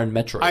where you are in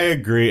Metroid. I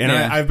agree, and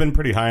Yeah. I've been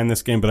pretty high in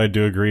this game, but I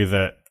do agree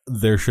that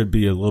there should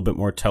be a little bit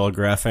more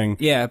telegraphing.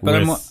 Yeah,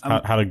 but with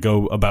how to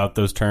go about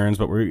those turns.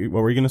 What were you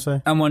going to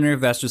say? I'm wondering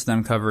if that's just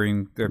them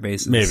covering their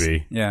bases.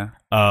 Maybe. Yeah.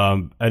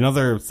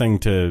 Another thing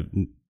to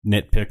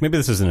nitpick. Maybe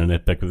this isn't a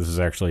nitpick, but this is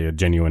actually a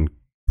genuine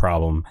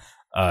problem.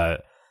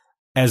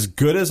 As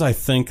good as I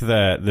think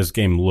that this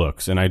game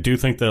looks, and I do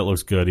think that it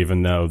looks good,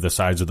 even though the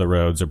sides of the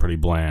roads are pretty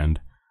bland.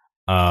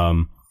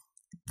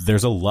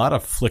 There's a lot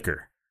of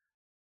flicker.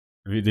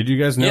 Did you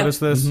guys notice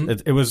this?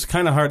 Mm-hmm. It was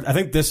kind of hard. I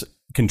think this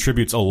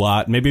contributes a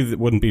lot. Maybe it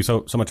wouldn't be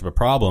so much of a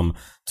problem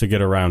to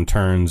get around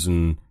turns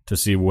and to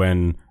see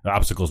when the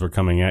obstacles were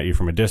coming at you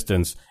from a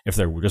distance if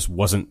there just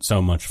wasn't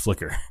so much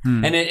flicker.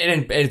 And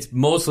it's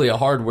mostly a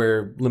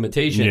hardware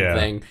limitation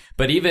thing.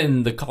 But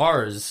even the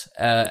cars,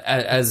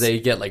 as they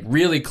get like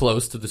really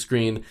close to the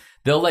screen,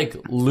 they'll like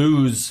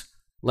lose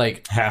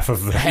like half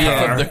of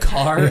the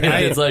car, and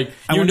it's like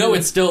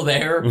it's still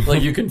there.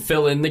 Like you can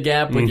fill in the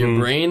gap with your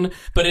brain,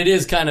 but it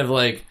is kind of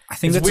like I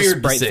think it's that's weird a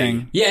sprite to see.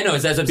 thing. Yeah, no,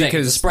 that's what I'm saying.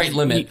 It's a sprite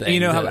limit thing. You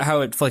know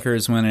how it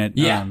flickers when it.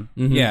 Yeah.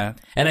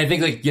 And I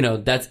think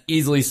like that's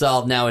easily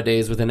solved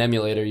nowadays with an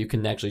emulator. You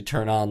can actually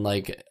turn on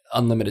like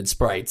unlimited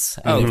sprites,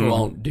 and it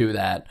won't do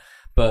that.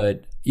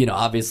 But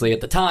obviously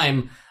at the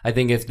time, I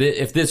think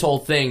if this whole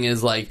thing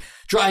is like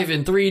drive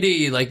in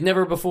 3D like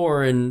never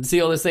before and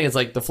see all this thing, it's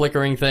like the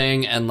flickering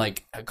thing and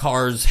like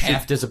cars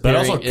half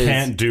disappearing. But also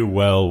can't do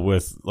well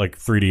with like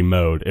 3D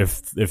mode.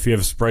 If you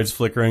have sprites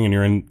flickering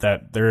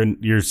and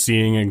you're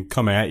seeing and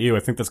come at you, I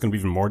think that's going to be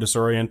even more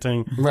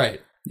disorienting. Right.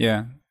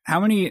 Yeah. How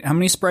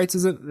many sprites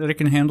is it that it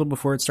can handle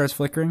before it starts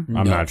flickering?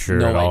 I'm not sure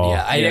at all. No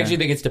idea. I actually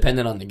think it's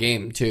dependent on the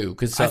game too,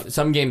 because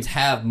some games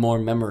have more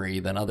memory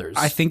than others.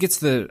 I think it's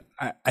the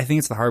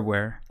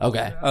hardware.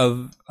 Okay.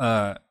 Of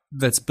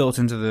that's built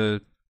into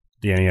the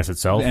NES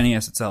itself. The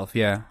NES itself,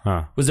 yeah.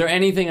 Huh. Was there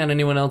anything on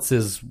anyone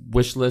else's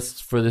wish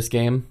list for this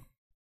game?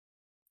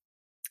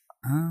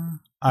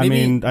 I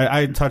mean,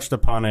 I touched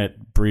upon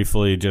it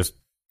briefly. Just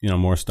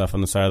more stuff on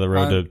the side of the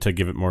road to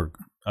give it more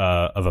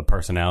of a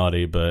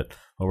personality, but.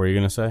 What were you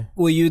going to say?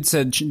 Well, you had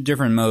said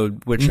different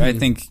mode, which I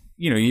think,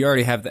 you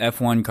already have the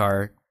F1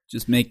 car.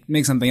 Just make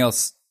something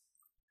else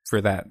for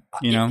that,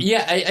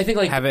 Yeah, I think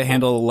like... have it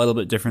handle a little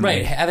bit differently.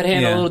 Right, have it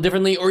handle a little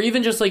differently. Or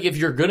even just like if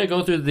you're going to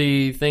go through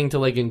the thing to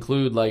like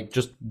include like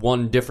just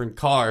one different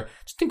car,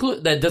 just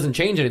include... That doesn't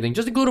change anything.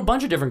 Just include a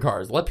bunch of different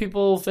cars. Let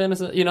people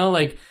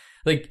fantasize,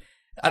 like...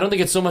 I don't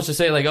think it's so much to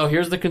say like, oh,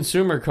 here's the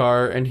consumer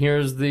car and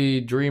here's the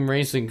dream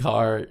racing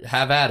car.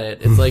 Have at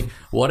it. It's like,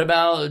 what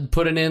about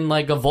putting in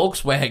like a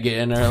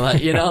Volkswagen or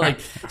like,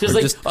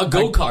 just a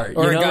go-kart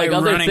or a guy like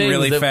other running things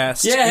really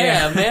fast.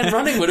 Yeah, man,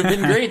 running would have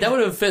been great. That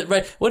would have fit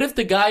right. What if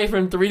the guy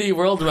from 3D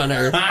World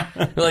Runner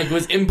like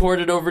was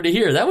imported over to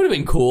here? That would have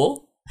been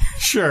cool.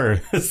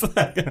 Sure. Is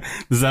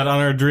that on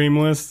our dream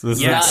list?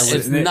 Yes,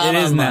 it's not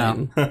on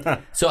mine.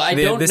 So I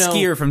don't know. The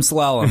skier from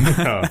Slalom.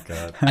 Oh,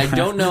 God. I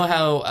don't know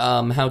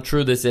how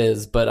true this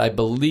is, but I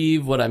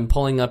believe what I'm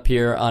pulling up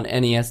here on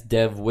NES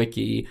Dev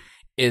Wiki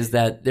is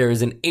that there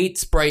is an 8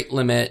 sprite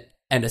limit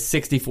and a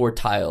 64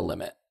 tile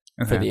limit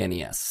for the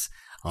NES.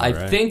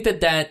 I think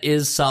that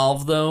is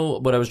solved, though.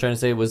 What I was trying to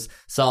say was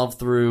solved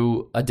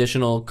through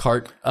additional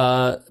kart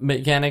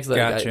mechanics.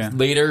 Gotcha.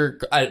 Later,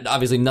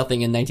 obviously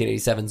nothing in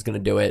 1987 is going to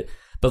do it,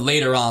 but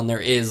later on there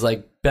is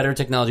like better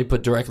technology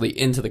put directly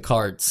into the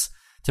karts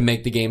to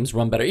make the games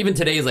run better. Even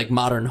today's like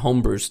modern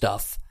homebrew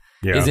stuff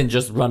isn't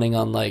just running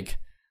on like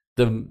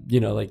the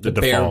the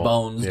bare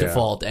bones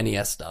default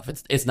NES stuff.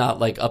 It's not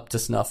like up to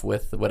snuff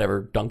with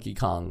whatever Donkey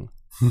Kong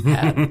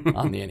had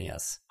on the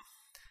NES.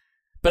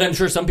 But I'm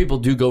sure some people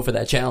do go for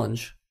that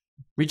challenge.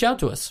 Reach out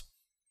to us.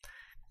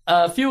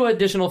 a few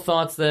additional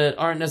thoughts that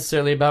aren't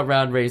necessarily about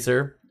Rad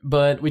Racer,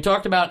 but we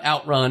talked about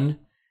Outrun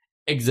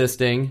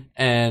existing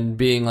and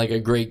being like a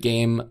great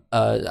game.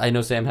 I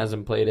know Sam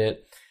hasn't played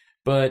it,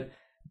 but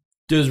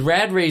does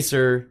Rad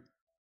Racer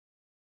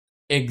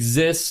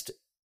exist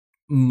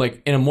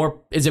like in a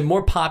more? Is it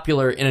more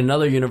popular in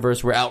another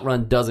universe where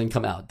Outrun doesn't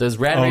come out? Does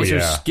Rad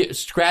Racer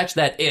scratch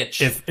that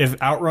itch?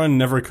 If Outrun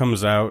never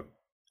comes out,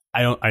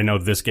 I know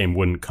this game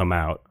wouldn't come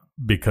out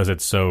because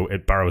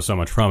it borrows so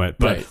much from it.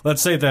 But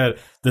let's say that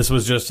this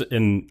was just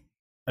an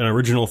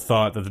original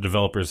thought that the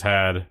developers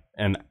had,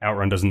 and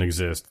Outrun doesn't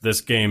exist.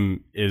 This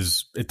game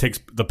takes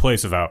the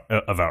place of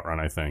Outrun.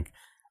 I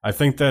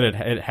think that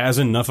it has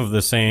enough of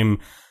the same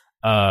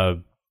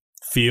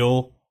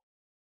feel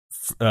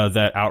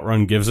that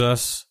Outrun gives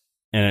us,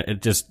 and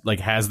it just like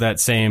has that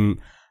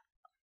same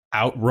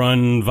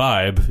Outrun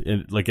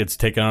vibe. It's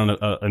taken on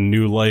a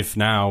new life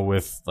now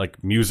with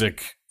like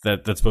music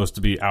that's supposed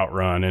to be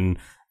Outrun and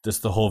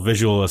just the whole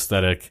visual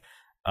aesthetic.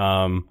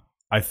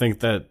 I think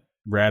that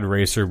Rad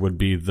Racer would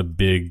be the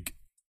big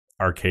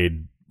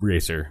arcade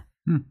racer.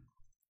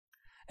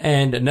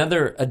 And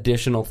another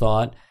additional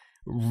thought,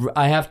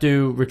 I have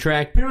to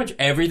retract pretty much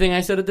everything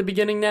I said at the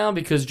beginning now,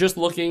 because just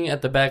looking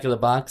at the back of the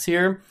box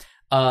here,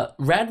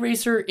 Rad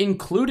Racer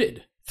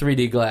included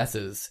 3D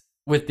glasses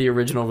with the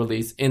original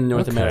release in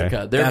North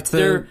America.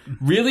 They're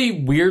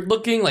really weird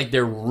looking, like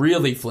they're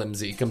really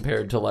flimsy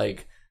compared to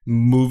like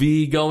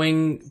movie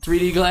going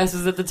 3D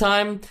glasses at the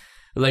time.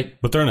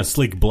 But they're in a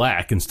sleek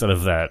black instead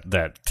of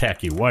that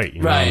tacky white.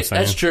 You know right, what I'm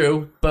saying? that's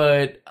true.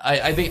 But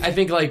I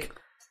think like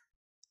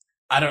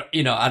I don't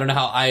know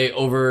how I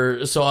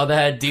oversaw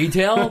that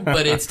detail,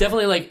 but it's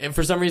definitely like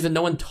for some reason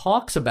no one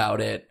talks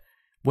about it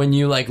when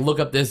you like look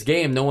up this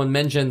game. No one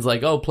mentions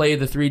like, oh, play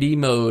the 3D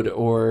mode,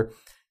 or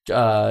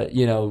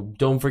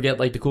don't forget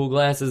like the cool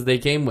glasses they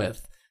came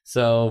with.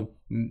 So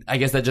I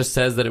guess that just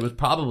says that it was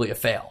probably a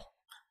fail.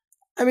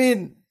 I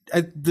mean,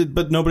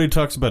 but nobody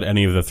talks about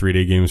any of the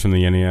 3D games from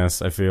the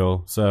NES, I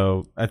feel.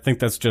 So I think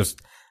that's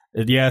just,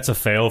 it's a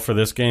fail for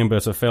this game, but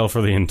it's a fail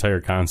for the entire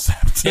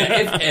concept.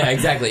 Yeah,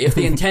 exactly. If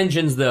the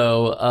intentions,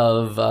 though,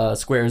 of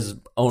Square's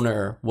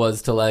owner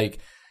was to like,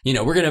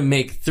 we're going to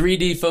make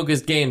 3D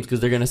focused games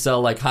because they're going to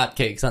sell like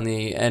hotcakes on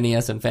the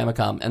NES and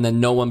Famicom, and then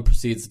no one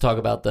proceeds to talk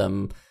about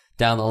them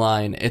down the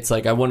line. It's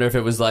like, I wonder if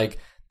it was like,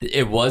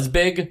 it was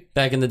big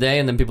back in the day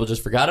and then people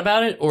just forgot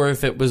about it, or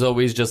if it was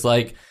always just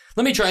like,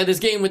 let me try this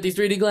game with these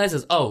 3D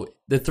glasses. Oh,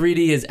 the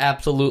 3D is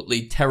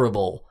absolutely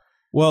terrible.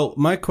 Well,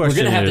 my question is...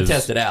 We're going to have to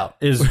test it out.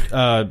 Is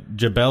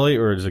Gabelli,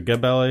 or is it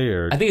Gabelli?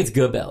 Or I think it's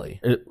Gabelli.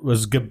 It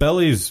was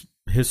Gabelli's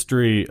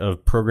history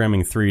of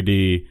programming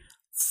 3D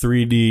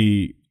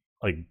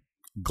like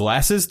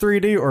glasses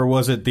 3D, or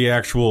was it the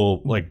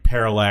actual like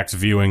parallax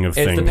viewing of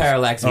things? It's the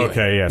parallax viewing.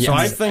 Okay, yeah. Yes. So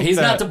I think he's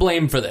not to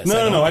blame for this.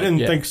 No, I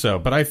didn't think so.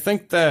 But I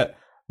think that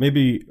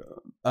maybe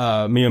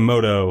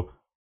Miyamoto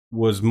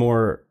was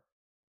more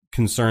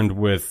concerned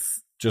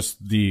with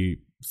just the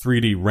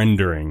 3D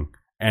rendering,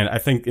 and I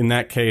think in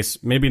that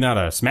case maybe not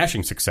a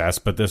smashing success,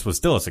 but this was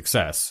still a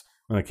success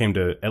when it came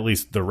to at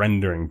least the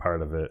rendering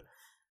part of it.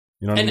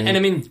 You know what I mean? And I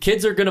mean,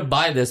 kids are gonna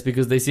buy this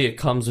because they see it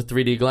comes with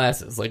 3D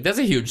glasses. Like, that's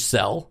a huge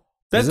sell.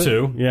 That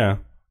too, yeah.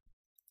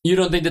 You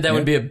don't think that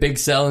would be a big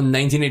sell in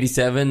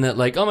 1987? That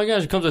like, oh my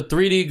gosh, it comes with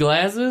 3D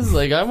glasses.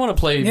 Like, I want to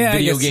play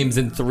video games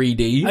in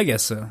 3D. I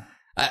guess so.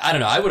 I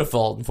don't know. I would have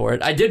fallen for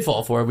it. I did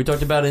fall for it. We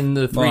talked about in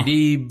the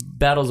 3D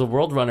Battles of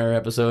World Runner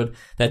episode,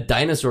 that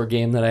dinosaur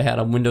game that I had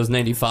on Windows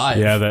 95.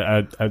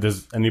 Yeah,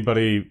 does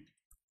anybody...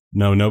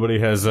 No, nobody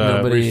has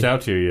reached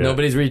out to you yet.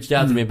 Nobody's reached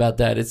out to me about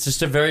that. It's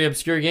just a very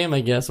obscure game, I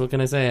guess. What can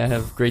I say? I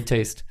have great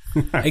taste.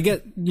 I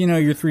get,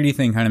 your 3D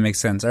thing kind of makes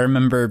sense. I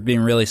remember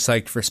being really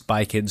psyched for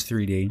Spy Kids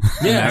 3D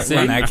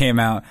when that came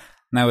out.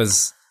 And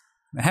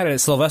I had a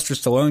Sylvester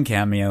Stallone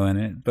cameo in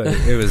it, but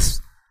it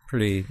was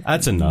pretty...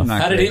 That's enough.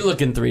 How did he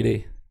look in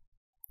 3D?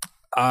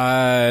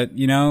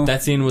 That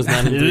scene was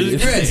not in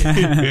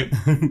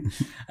 3D.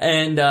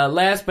 And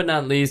last but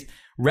not least,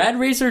 Rad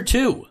Racer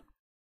 2.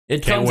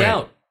 It comes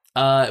out.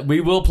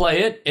 We will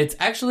play it. It's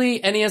actually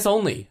NES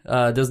only.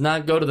 Does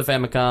not go to the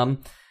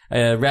Famicom.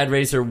 Rad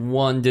Racer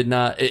 1 did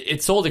not.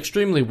 It sold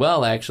extremely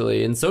well,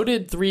 actually, and so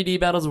did 3D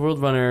Battles of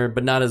World Runner,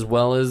 but not as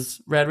well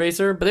as Rad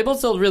Racer. But they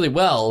both sold really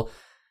well.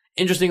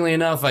 Interestingly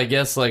enough, I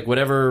guess like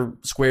whatever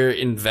Square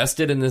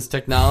invested in this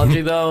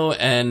technology, though,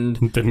 and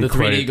the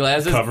 3D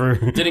glasses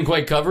didn't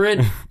quite cover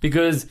it,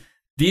 because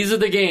these are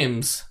the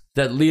games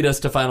that lead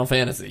us to Final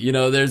Fantasy. These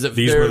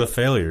were the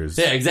failures.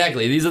 Yeah,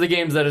 exactly. These are the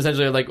games that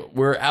essentially are like,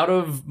 we're out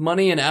of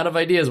money and out of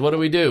ideas. What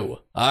do?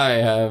 I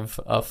have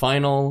a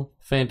Final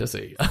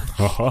Fantasy.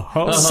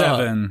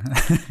 7.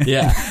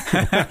 Yeah.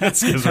 It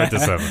skips right to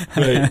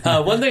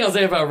 7. One thing I'll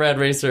say about Rad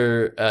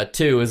Racer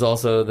 2 is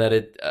also that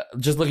it,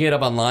 just looking it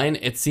up online,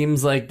 it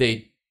seems like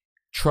they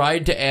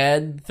tried to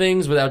add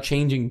things without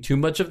changing too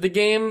much of the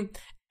game,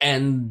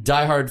 and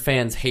diehard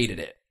fans hated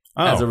it.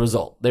 As a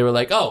result, they were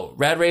like, "Oh,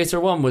 Rad Racer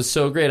 1 was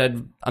so great.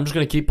 I'm just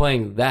going to keep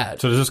playing that."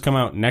 So does this come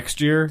out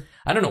next year?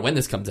 I don't know when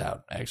this comes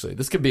out. Actually,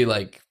 this could be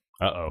like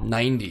Uh-oh.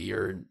 90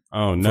 or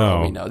Oh, for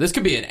all we no. know. This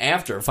could be an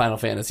after Final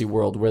Fantasy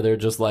world where they're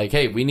just like,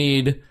 hey, we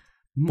need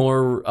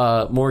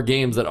more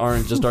games that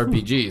aren't just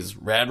RPGs.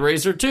 Rad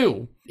Racer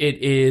 2. It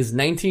is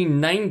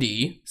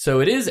 1990,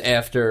 so it is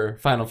after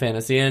Final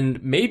Fantasy,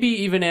 and maybe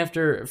even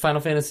after Final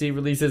Fantasy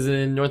releases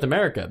in North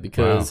America,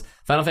 because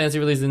Final Fantasy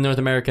released in North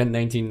America in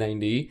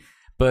 1990,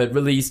 but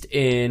released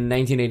in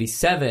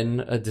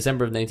 1987,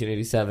 December of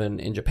 1987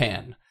 in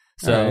Japan.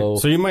 So, All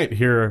right. So you might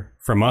hear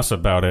from us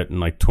about it in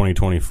like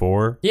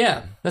 2024.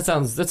 yeah, that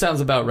sounds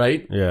about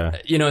right. Yeah.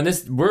 You know,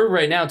 and we're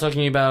right now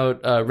talking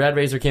about Rad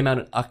Racer came out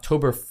on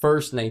October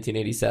 1st,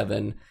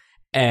 1987,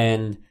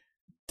 and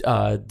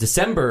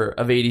December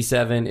of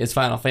 87 is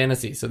Final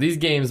Fantasy. So these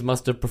games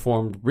must have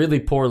performed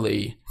really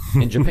poorly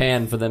in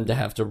Japan for them to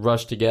have to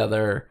rush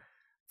together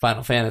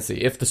Final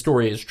Fantasy, if the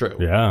story is true.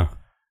 Yeah.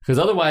 Because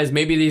otherwise,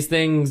 maybe these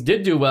things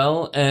did do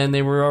well, and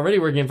they were already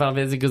working in Final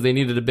Fantasy because they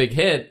needed a big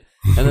hit.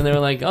 And then they were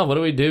like, oh, what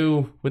do we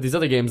do with these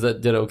other games that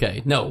did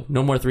okay? No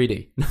more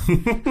 3D.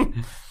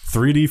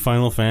 3D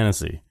Final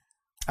Fantasy.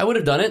 I would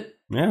have done it.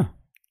 Yeah.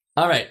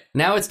 All right,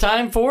 now it's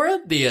time for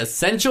the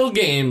Essential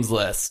Games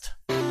list.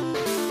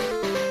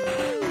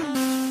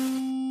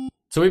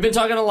 So we've been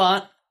talking a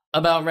lot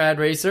about Rad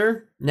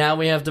Racer. Now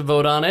we have to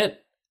vote on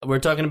it. We're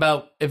talking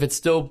about if it's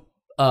still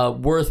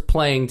worth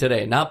playing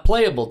today. Not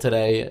playable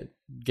today.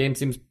 Game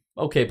seems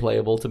okay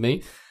playable to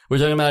me. We're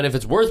talking about if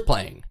it's worth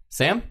playing.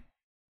 Sam?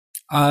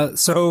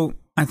 So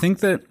I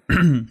think that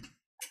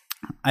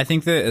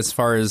as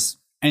far as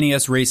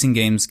NES racing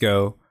games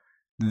go,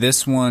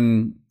 this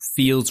one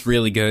feels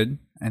really good.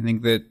 I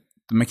think that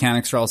the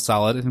mechanics are all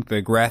solid. I think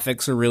the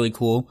graphics are really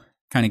cool.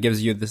 Kind of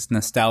gives you this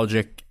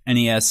nostalgic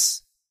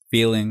NES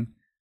feeling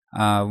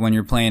when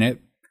you're playing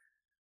it.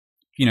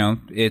 You know,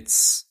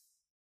 it's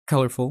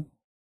colorful,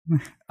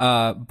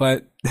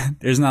 but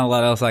there's not a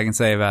lot else I can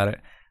say about it.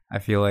 I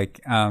feel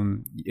like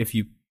if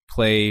you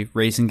play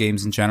racing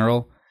games in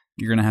general,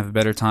 you're going to have a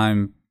better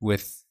time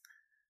with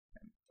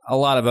a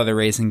lot of other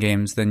racing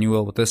games than you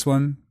will with this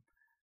one.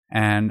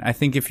 And I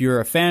think if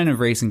you're a fan of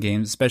racing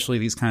games, especially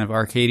these kind of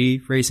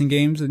arcadey racing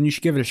games, then you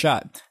should give it a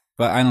shot.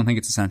 But I don't think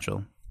it's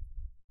essential.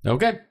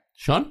 Okay.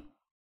 Sean?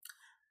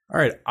 All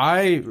right.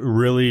 I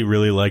really,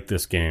 really like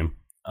this game.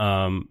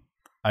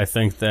 I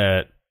think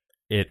that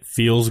it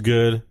feels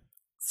good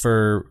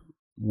for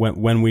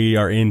when we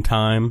are in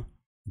time,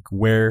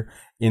 where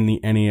in the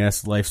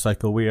NES life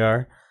cycle we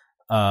are.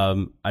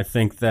 I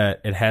think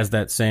that it has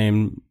that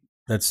same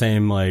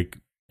like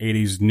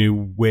 80s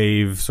new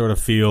wave sort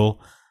of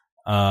feel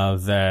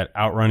that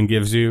Outrun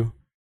gives you.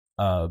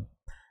 I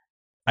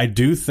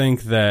do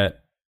think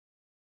that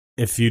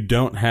if you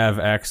don't have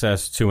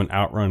access to an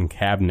Outrun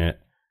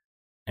cabinet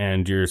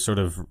and you're sort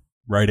of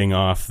writing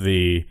off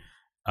the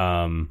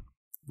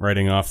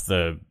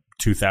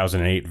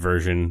 2008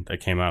 version that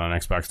came out on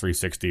Xbox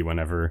 360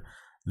 whenever,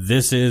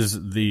 this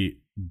is the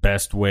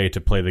best way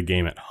to play the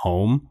game at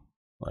home.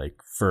 Like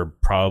for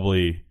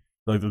probably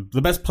like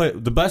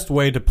the best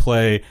way to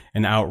play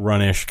an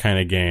Outrun-ish kind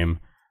of game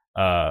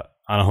on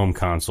a home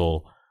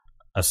console,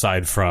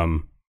 aside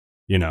from,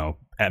 you know,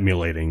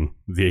 emulating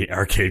the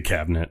arcade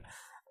cabinet.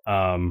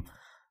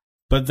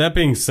 But that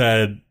being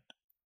said,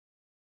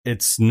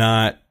 it's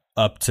not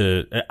up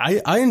to.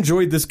 I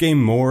enjoyed this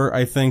game more,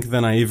 I think,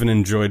 than I even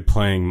enjoyed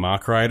playing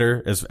Mach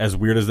Rider, as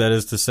weird as that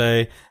is to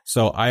say.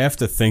 So I have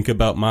to think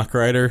about Mach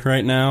Rider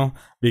right now,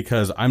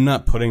 because I'm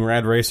not putting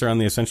Rad Racer on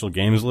the Essential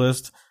Games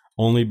list,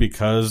 only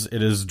because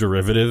it is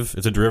derivative.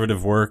 It's a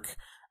derivative work.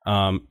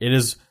 It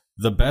is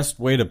the best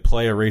way to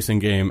play a racing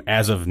game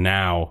as of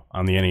now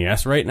on the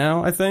NES right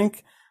now, I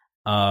think.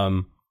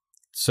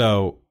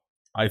 So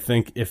I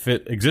think if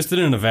it existed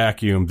in a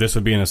vacuum, this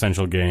would be an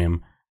Essential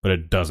game, but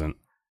it doesn't.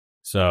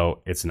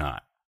 So it's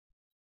not.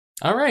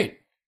 All right.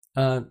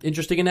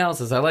 Interesting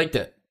analysis. I liked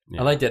it.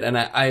 Yeah. I liked it. And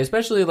I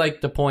especially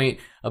liked the point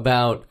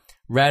about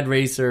Rad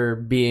Racer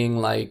being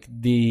like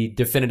the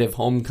definitive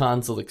home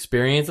console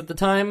experience at the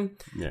time.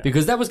 Yeah.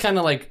 Because that was kind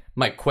of like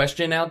my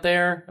question out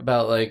there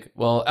about like,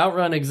 well,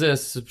 Outrun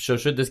exists, so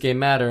should this game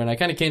matter? And I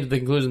kind of came to the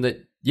conclusion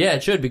that, yeah,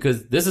 it should,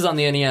 because this is on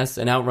the NES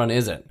and Outrun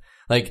isn't.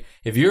 Like,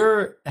 if you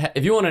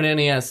want an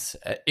NES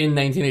in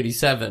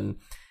 1987...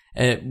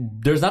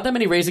 there's not that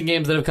many racing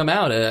games that have come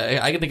out.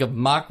 I can think of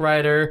Mach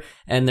Rider,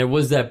 and there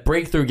was that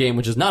Breakthrough game,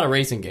 which is not a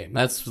racing game.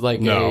 That's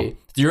like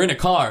you're in a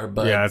car,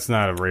 but yeah, it's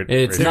not a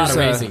it's not a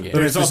racing game.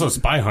 But it's also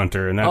Spy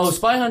Hunter, and that's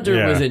Spy Hunter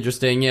yeah. was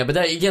interesting, yeah. But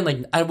that again,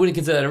 like I wouldn't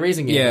consider that a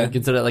racing game. Yeah. I'd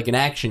consider it like an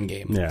action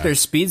game. Yeah.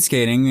 There's speed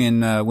skating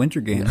in winter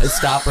games.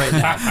 Stop right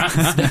now.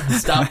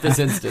 Stop this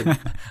instant.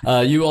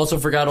 You also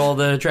forgot all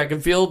the track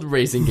and field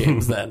racing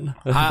games then.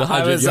 The I'm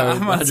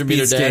on 100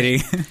 meter speed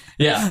dash. skating.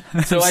 Yeah.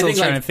 So I'm I still think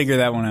trying like to figure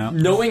that one out.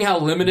 knowing how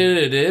limited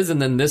it is,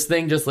 and then this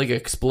thing just like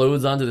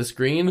explodes onto the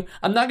screen,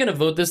 I'm not going to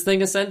vote this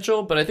thing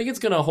essential, but I think it's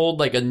going to hold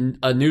like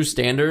a new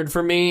standard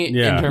for me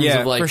in terms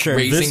of like for sure.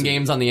 racing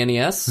games on the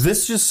NES.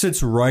 This just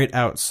sits right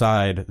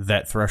outside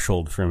that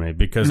threshold for me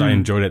because I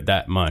enjoyed it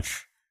that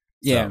much.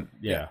 Yeah. So,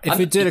 yeah. If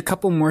it did a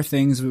couple more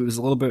things, it was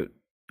a little bit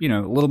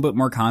a little bit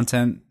more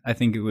content, I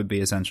think it would be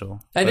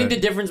essential. I think the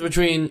difference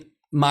between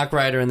Mach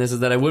Rider and this is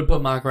that I would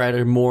put Mach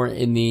Rider more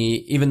in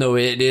even though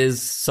it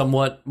is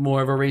somewhat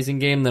more of a racing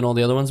game than all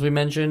the other ones we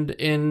mentioned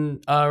in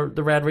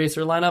the Rad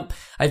Racer lineup.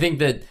 I think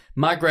that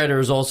Mach Rider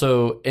is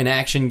also an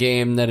action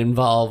game that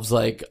involves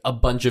like a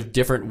bunch of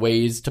different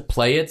ways to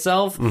play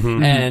itself,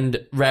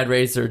 and Rad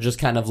Racer just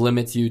kind of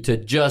limits you to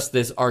just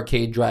this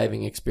arcade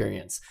driving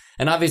experience.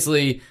 And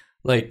obviously,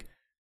 like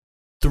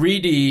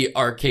 3D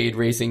arcade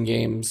racing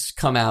games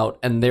come out,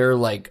 and they're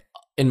like,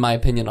 in my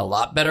opinion, a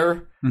lot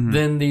better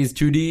than these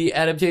 2D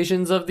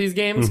adaptations of these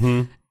games.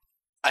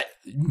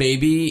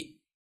 Maybe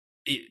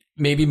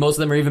most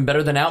of them are even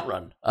better than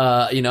Outrun.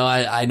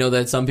 I know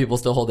that some people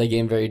still hold that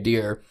game very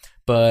dear,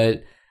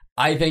 but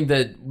I think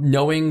that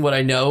knowing what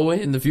I know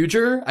in the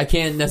future, I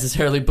can't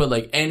necessarily put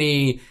like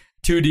any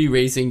 2D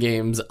racing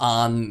games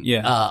on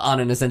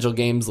an essential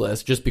games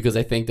list, just because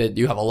I think that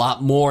you have a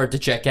lot more to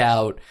check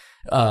out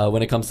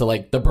when it comes to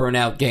like the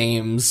Burnout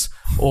games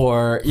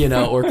or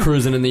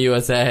Cruising in the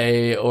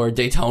USA or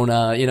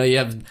Daytona. You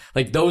have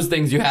like those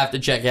things you have to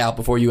check out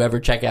before you ever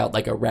check out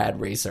like a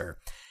Rad Racer.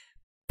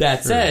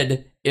 That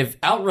said, if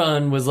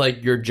Outrun was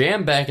like your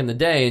jam back in the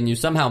day and you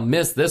somehow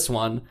missed this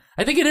one,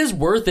 I think it is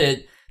worth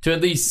it to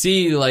at least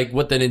see like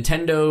what the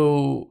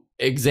Nintendo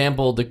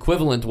exampled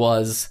equivalent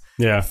was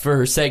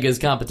for Sega's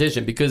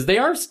competition, because they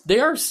are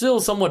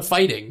still somewhat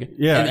fighting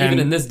even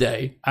in this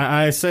day.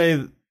 I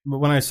say,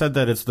 when I said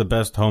that it's the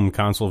best home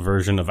console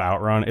version of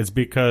Outrun, it's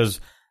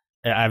because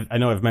I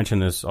know I've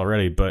mentioned this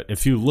already, but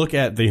if you look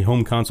at the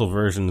home console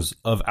versions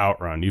of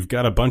Outrun, you've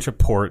got a bunch of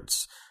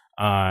ports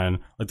on,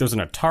 like there's an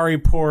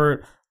Atari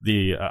port,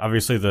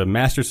 obviously the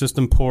Master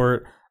System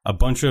port, a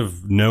bunch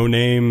of no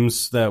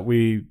names that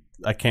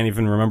I can't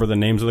even remember the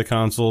names of the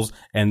consoles,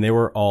 and they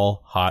were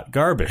all hot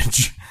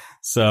garbage.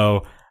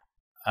 So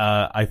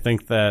I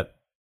think that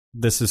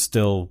this is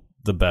still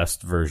the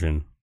best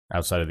version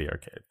outside of the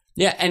arcade.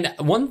 Yeah, and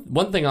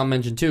one thing I'll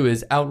mention too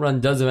is Outrun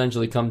does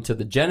eventually come to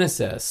the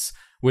Genesis,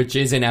 which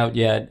isn't out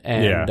yet,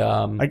 and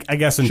I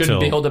guess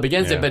shouldn't be held up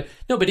against it. But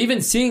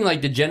even seeing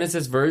like the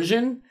Genesis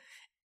version,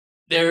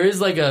 there is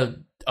like a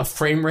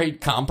frame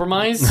rate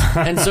compromise,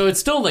 and so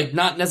it's still like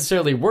not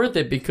necessarily worth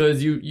it,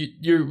 because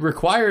you're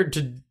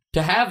required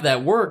to have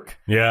that work.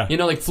 Yeah,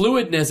 like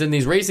fluidness in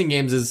these racing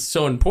games is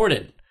so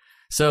important.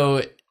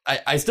 So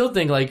I still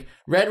think like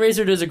Rad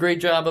Racer does a great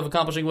job of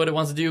accomplishing what it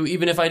wants to do,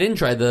 even if I didn't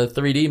try the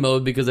 3D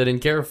mode because I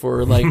didn't care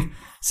for like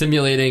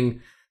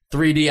simulating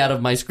 3D out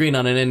of my screen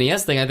on an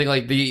NES thing. I think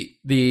like the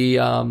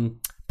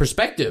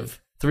perspective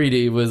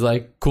 3D was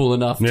like cool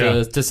enough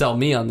to sell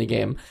me on the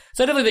game.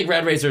 So I definitely think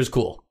Rad Racer is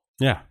cool.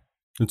 Yeah,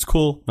 it's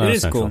cool. It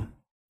is cool.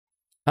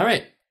 All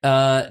right.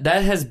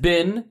 That has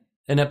been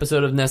an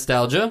episode of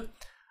Nostalgia.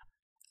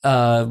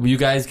 You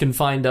guys can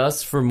find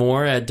us for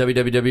more at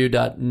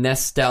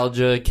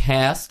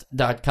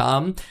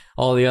www.nostalgiacast.com.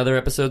 All the other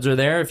episodes are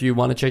there. If you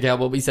want to check out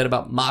what we said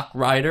about Mach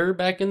Rider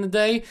back in the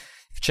day,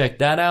 check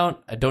that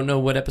out. I don't know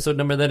what episode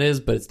number that is,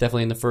 but it's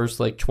definitely in the first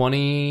like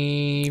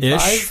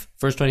 25.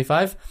 First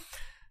 25.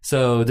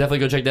 So definitely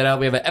go check that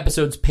out. We have an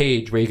episodes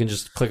page where you can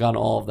just click on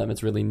all of them.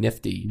 It's really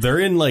nifty. They're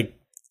in like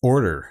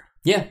order.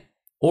 Yeah.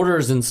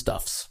 Orders and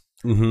stuffs.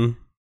 Mm-hmm.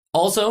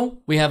 Also,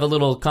 we have a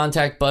little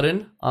contact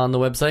button on the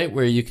website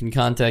where you can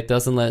contact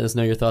us and let us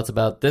know your thoughts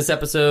about this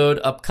episode,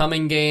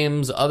 upcoming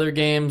games, other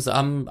games.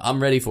 I'm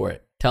ready for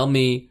it. Tell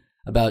me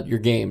about your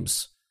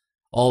games.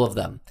 All of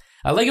them.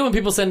 I like it when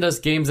people send us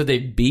games that they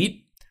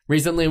beat.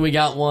 Recently, we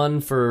got one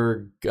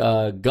for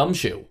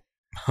Gumshoe.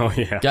 Oh,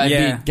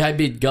 yeah. Guy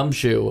beat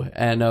Gumshoe,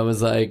 and I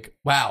was like,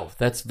 wow,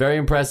 that's very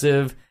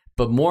impressive,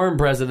 but more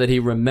impressive that he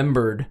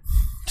remembered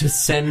to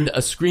send a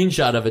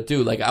screenshot of it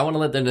too. Like, I want to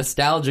let the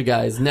nostalgia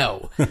guys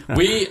know.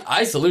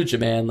 I salute you,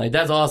 man. Like,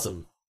 that's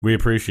awesome. We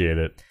appreciate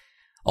it.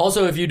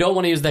 Also, if you don't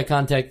want to use that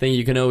contact thing,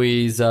 you can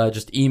always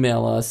just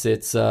email us.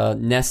 It's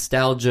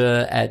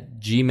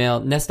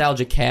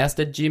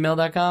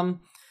nostalgiacast@gmail.com.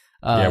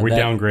 We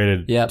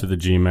downgraded to the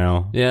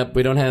Gmail. Yep,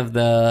 we don't have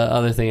the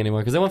other thing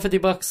anymore because they want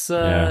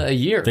 $50 a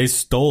year. They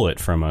stole it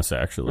from us,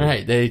 actually.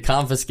 Right, they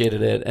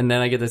confiscated it, and then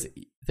I get this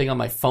thing on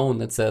my phone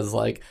that says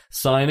like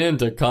sign in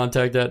to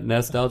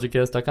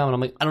contact@nostalgiacast.com, and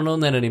I'm like, I don't own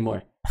that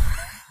anymore.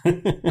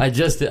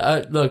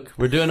 Look,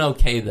 we're doing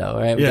okay though,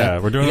 right?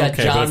 We're doing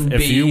okay. John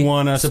but if you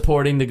want us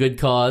supporting the good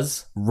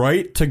cause,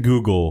 write to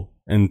Google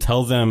and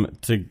tell them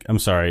to. I'm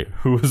sorry,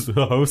 who is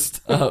the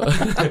host?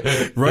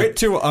 Write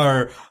to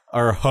our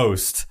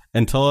host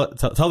and tell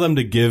them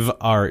to give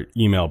our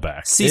email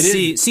back.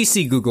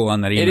 CC Google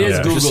on that email. It is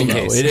Google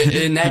though.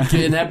 In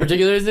that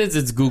particular instance,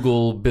 it's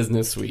Google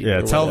Business Suite.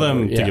 Yeah, tell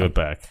them to give it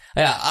back.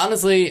 Yeah,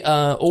 honestly,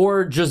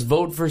 or just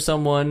vote for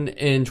someone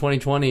in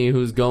 2020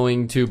 who's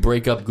going to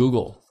break up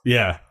Google.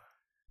 Yeah.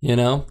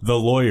 The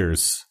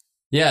lawyers.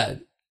 Yeah.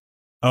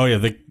 Oh,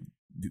 yeah.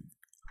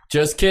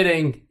 Just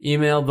kidding.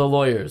 Email the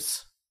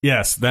lawyers.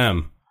 Yes,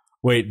 them.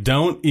 Wait,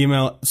 don't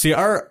email. See,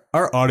 our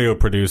audio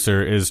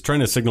producer is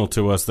trying to signal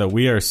to us that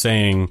we are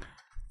saying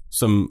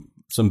some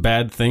some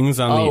bad things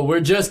on Oh, the. we're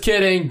just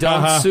kidding.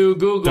 Don't sue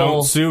Google.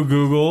 Don't sue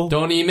Google.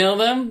 Don't email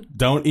them.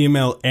 Don't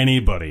email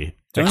anybody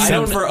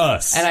except for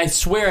us. And I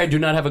swear I do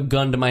not have a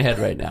gun to my head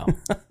right now.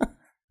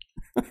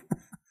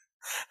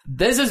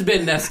 This has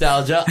been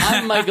Nostalgia.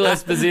 I'm Michael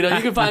Esposito.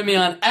 You can find me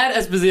on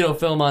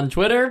 @EspositoFilm on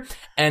Twitter,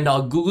 and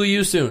I'll Google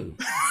you soon.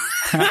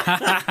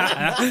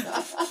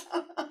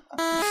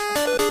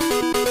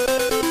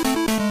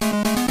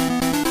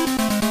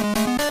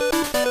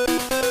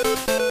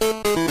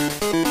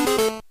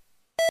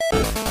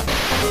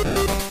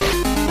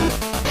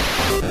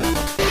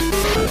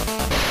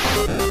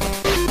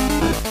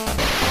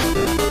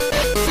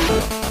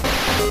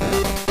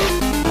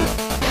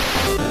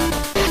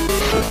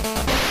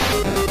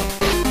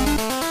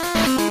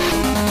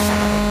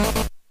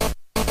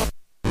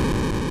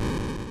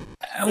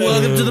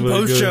 Welcome to the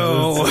post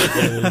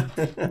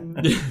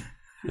show.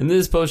 In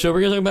this post show,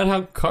 we're going to talk about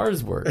how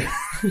cars work.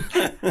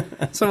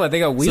 So what? They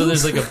got wheels. So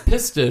there's like a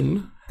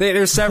piston.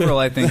 There's several,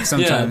 I think.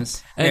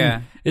 Sometimes. And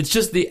Yeah. it's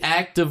just the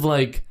act of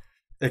like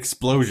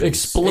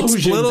Explosions.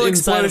 Little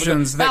inside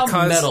explosions of a that car. How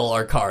cause- metal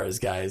are cars,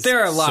 guys?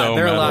 There are a lot. So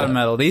There are a lot of metal.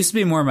 metal. They used to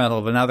be more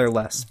metal, but now they're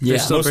less. They're Yeah.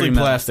 still Mostly pretty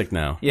metal. plastic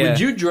now. Yeah. Would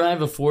you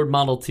drive a Ford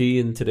Model T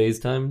in today's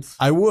times?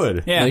 I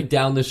would. Yeah. Like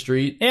down the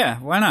street Yeah.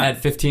 Why not? at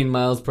 15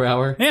 miles per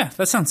hour? Yeah.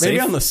 That sounds Maybe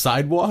safe. on the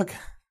sidewalk.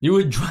 You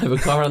would drive a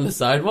car on the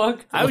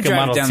sidewalk? I would like a drive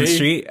Model down the T.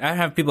 street. I'd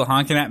have people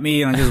honking at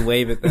me, and I'd just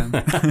wave at them.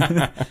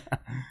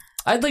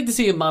 I'd like to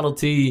see a Model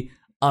T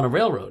on a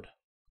railroad.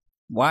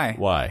 Why?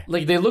 Why?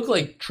 Like they look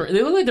like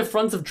they look like the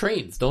fronts of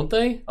trains, don't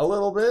they? A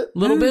little bit. A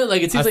little bit.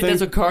 Like it seems I like that's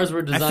think- what cars were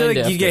I designed feel like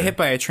after. you'd get hit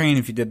by a train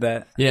if you did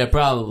that. Yeah,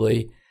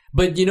 probably.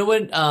 But you know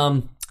what?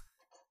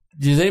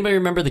 Does anybody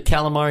remember the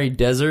Calamari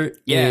Desert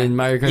in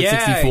Mario Kart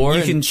 64?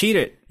 You can cheat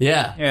it.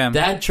 Yeah.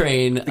 That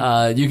train,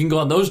 you can go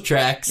on those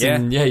tracks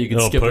and you can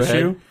It'll skip push ahead.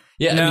 you?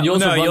 Yeah, I No, mean, you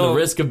also no, run the you'll-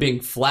 risk of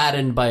being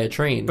flattened by a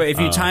train. But if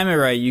you time it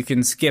right, you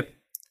can skip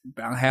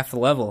about half the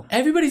level.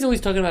 Everybody's always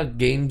talking about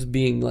games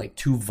being like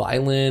too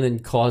violent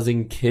and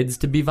causing kids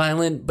to be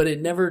violent, but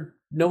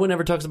no one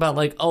ever talks about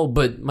like, oh,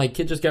 but my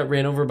kid just got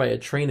ran over by a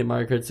train in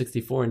Mario Kart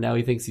 64 and now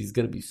he thinks he's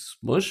going to be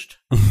smushed.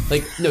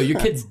 Like, no, your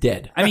kid's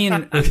dead. I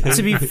mean,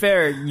 to be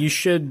fair, you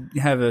should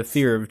have a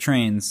fear of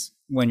trains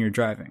when you're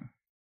driving.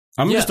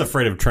 I'm Yeah. just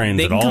afraid of trains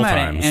They at can all come out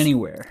times. of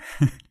anywhere.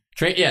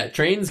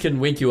 Trains can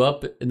wake you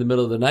up in the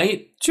middle of the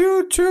night.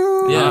 Choo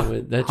choo. Yeah,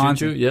 with that choo-choo,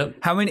 haunted. yep.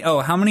 How many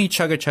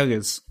chugga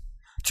chuggas?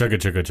 Chugga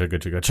chugga chugga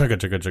chugga chugga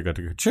chugga chugga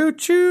chugga choo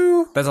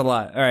choo. That's a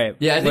lot. All right.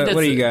 Yeah, I think what, that's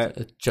what do you got?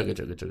 Chugga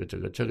chugga chugga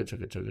chugga chugga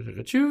chugga chugga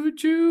chugga choo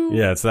choo.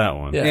 Yeah, it's that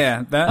one. Yeah.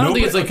 Yeah, that. I don't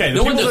think it's like okay, the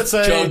no one people does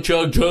that say- chug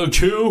chug chug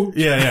choo.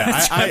 Yeah,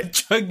 yeah.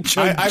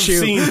 I've chew.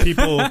 seen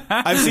people.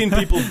 I've seen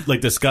people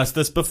like discuss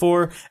this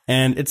before,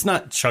 and it's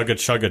not chugga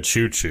chugga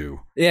choo choo.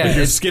 Yeah, Like,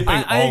 you're it's- skipping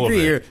I all agree.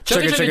 of You're it.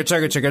 chugga Chugga,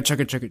 chugga chugga chugga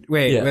chugga chugga.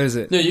 Wait, Yeah. what is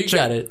it? No, you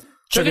got it.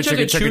 Chugga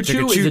chugga choo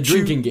choo is a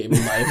drinking game,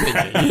 in my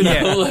opinion. You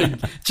know, like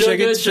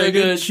chugga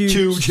chugga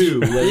choo choo.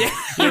 Like,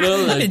 you know,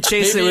 like And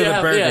chase it maybe with you a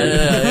have- burger.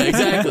 Yeah,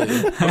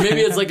 exactly. Or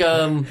maybe it's like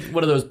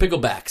one of those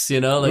picklebacks. You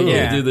know, like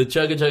Yeah. you do the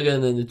chugga chugga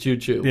and then the choo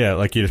choo. Yeah,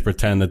 like you just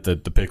pretend that the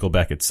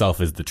pickleback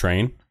itself is the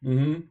train.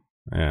 Mm-hmm.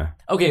 Yeah.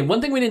 Okay,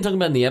 one thing we didn't talk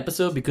about in the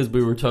episode because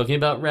we were talking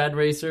about Rad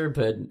Racer,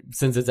 but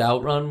since it's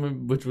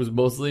Outrun, which was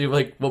mostly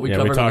like what we Yeah,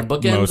 we covered on talked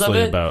the bookends of mostly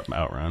it. about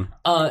Outrun.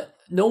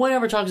 No one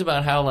ever talks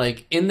about how,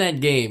 like, in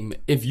that game,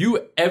 if you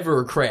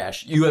ever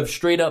crash, you have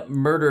straight up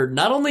murdered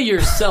not only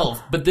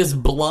yourself, but this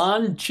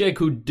blonde chick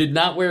who did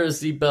not wear a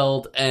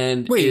seatbelt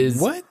and Wait,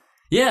 is... what?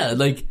 Yeah,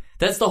 like,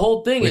 that's the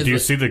whole thing. Wait, is do you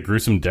like- see the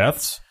gruesome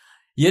deaths?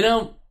 You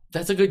know,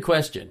 that's a good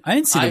question. I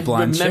didn't see the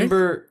blonde chick.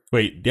 remember...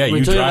 Wait, yeah, We're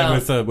you talking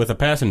drive with a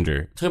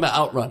passenger. Talking about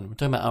Outrun. We're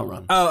talking about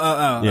Outrun.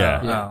 Oh.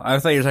 Yeah. I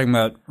thought you were talking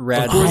about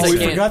Rad. Of course Oh, I we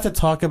can't- forgot to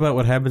talk about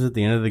what happens at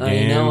the end of the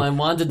game. I know, I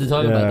wanted to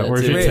talk about that where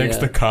too. she takes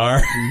yeah. the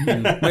car.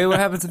 Wait, what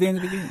happens at the end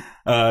of the game?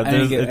 It's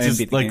didn't beat just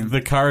the like game.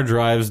 the car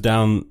drives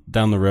down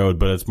the road,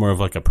 but it's more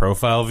of like a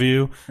profile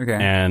view. Okay.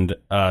 And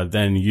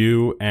then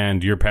you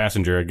and your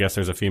passenger, I guess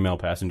there's a female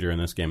passenger in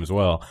this game as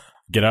well,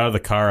 get out of the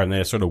car and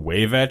they sort of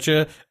wave at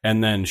you,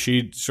 and then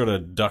she sort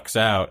of ducks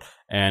out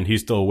and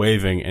he's still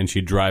waving and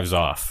she drives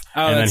off.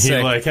 Oh, and then that's he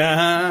sick.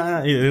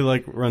 like he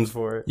like runs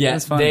for it. Yeah,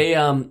 That's fun.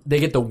 they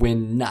get the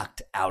wind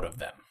knocked out of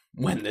them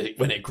when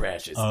it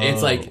crashes.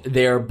 It's like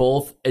they're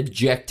both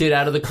ejected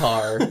out of the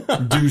car,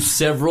 do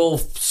several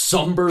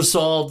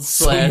somersaults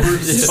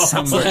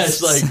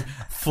slash like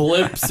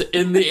flips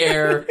in the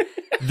air,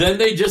 then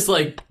they just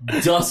like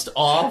dust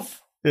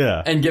off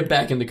Yeah. and get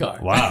back in the car.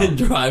 Wow. And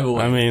drive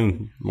away. I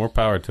mean, more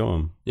power to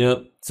him.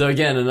 Yep. So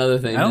again, another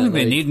thing. I don't that, think they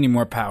like, need any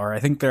more power. I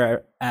think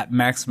they're at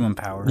maximum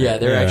power. Yeah,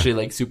 they're Yeah. actually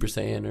like Super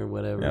Saiyan or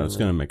whatever. Yeah, I was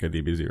gonna make a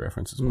DBZ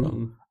reference as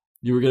well.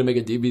 You were gonna make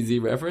a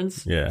DBZ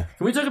reference? Yeah.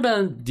 Can we talk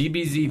about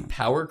DBZ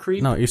power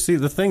creep? No, you see,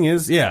 the thing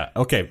is, yeah,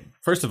 okay.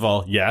 First of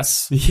all,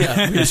 yes,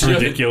 Yeah, we it's should.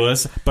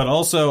 ridiculous, but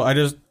also I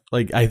just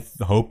like I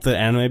hope that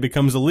anime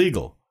becomes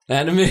illegal.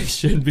 Anime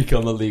should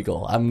become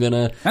illegal.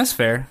 That's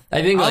fair.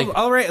 I think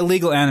I'll write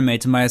illegal anime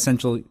to my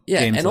essential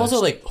games and also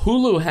list. like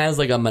Hulu has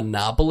like a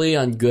monopoly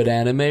on good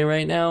anime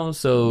right now,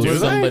 so Do they?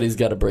 somebody's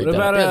got to break What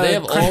that up. about, Yeah, they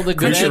have all the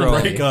good Crunchyroll?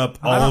 anime. Break up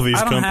all of these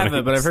I don't companies. have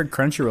it, but I've heard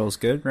Crunchyroll's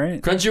good,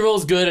 right?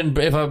 Crunchyroll's good, and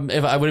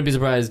if I wouldn't be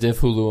surprised if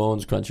Hulu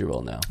owns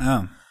Crunchyroll now.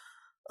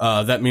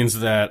 Oh. That means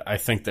that I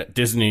think that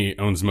Disney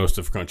owns most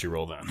of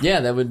Crunchyroll then. Yeah,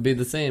 that would be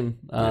the same.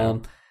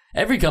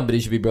 Every company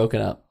should be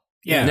broken up.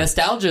 Yeah.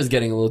 Nostalgia is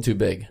getting a little too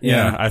big.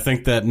 Yeah, I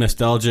think that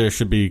Nostalgia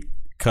should be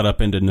cut up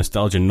into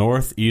Nostalgia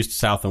North, East,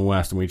 South, and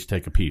West, and we each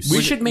take a piece.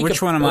 We should make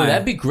which one am I?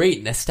 That'd be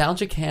great.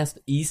 Nostalgia Cast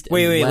East and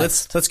Wait,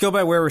 West. let's go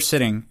by where we're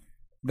sitting.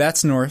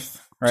 That's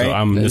north, right? So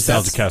I'm This-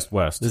 Nostalgia Cast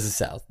West. This is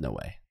South. No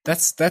way.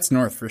 That's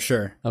north for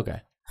sure,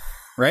 Okay.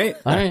 right?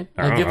 All right.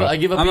 I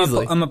give up I'm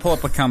easily. gonna pull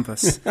up a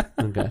compass.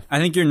 Okay. I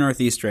think you're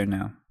northeast right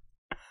now.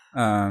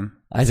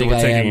 I think we're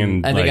I taking am.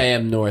 in, I think like- I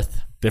am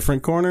north.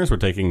 Different corners? We're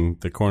taking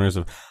the corners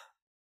of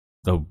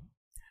the...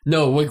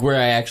 No, like where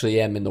I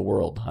actually am in the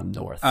world. I'm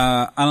north.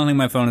 I don't think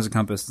my phone is a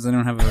compass. Does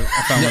anyone have a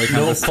phone with a No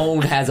compass?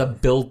 phone has a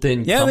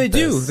built-in. Yeah, they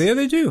do. compass.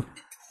 They do.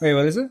 Wait,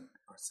 what is it?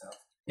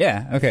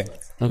 Yeah. Okay.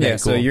 Okay, yeah.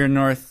 So cool. you're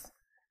north.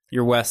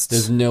 You're west.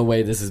 There's no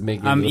way this is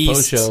making it I'm to the post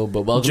east. show,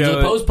 but welcome to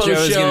Joe- the post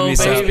Joe's show, gonna be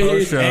so- baby.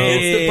 post show.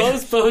 Hey.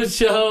 It's the post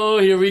show.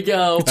 Here we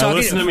go. Now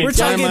listen to me, we're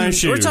tie talking, my we're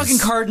shoes. talking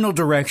cardinal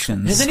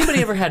directions. Has anybody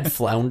ever had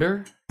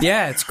flounder?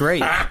 Yeah, it's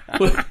great.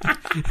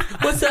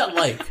 What's that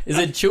like? Is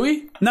it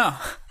chewy? No,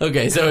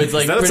 Okay, so it's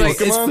like that a pretty.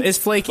 it's, Pokemon? it's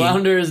flaky.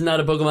 Flounder is not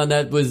a Pokemon.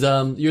 That was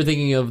you're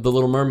thinking of the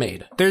Little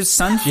Mermaid. There's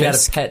She had a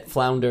Sunfisk. pet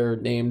flounder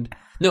named.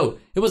 No,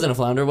 it wasn't a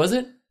flounder, was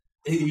it?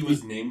 He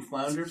was named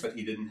Flounder, but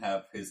he didn't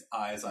have his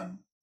eyes on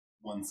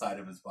one side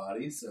of his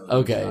body, so he was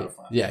Okay, not a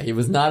flounder. yeah, he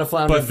was not a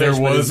flounder. But there fish,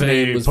 but his was a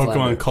name was Pokemon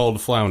Flounder. called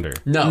Flounder.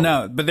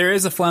 No, But there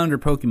is a flounder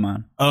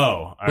Pokemon. Oh,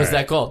 all what's right.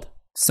 that called?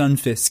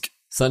 Sunfisk.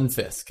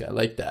 Sunfisk. I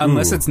like that.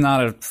 Unless it's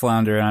not a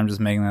flounder, and I'm just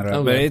making that up.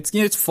 Okay. But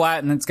it's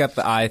flat and it's got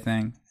the eye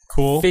thing.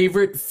 Cool.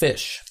 Favorite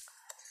fish?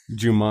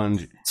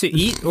 Jumanji. To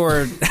eat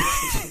or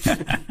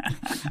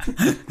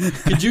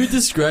Could you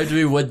describe to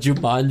me what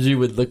Jumanji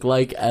would look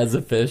like as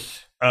a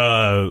fish?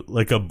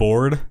 Like a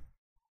board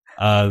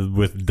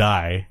with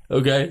dye.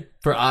 Okay,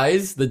 for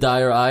eyes, the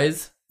dire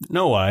eyes.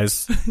 No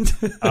eyes.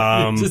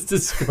 Just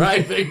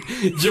describing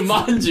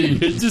Jumanji.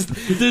 You're just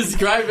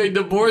describing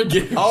the board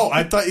game. Oh,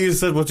 I thought you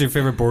said what's your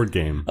favorite board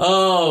game?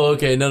 Oh,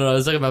 okay. No, I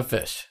was talking about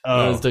fish.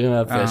 I was talking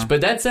about fish. Oh. But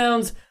that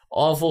sounds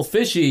awful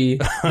fishy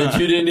that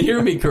you didn't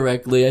hear me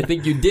correctly. I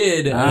think you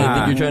did. And I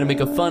think you're trying to make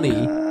a funny.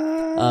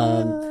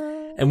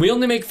 And we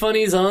only make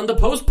funnies on the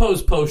post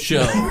show.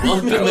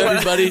 Welcome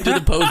everybody to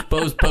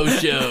the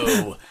post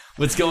show.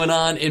 What's going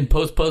on in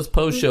post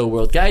show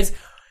world? Guys,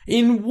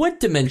 in what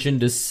dimension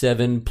does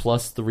 7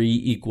 plus 3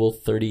 equal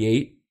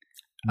 38?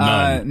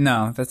 None.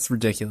 no, that's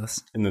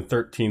ridiculous. In the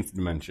 13th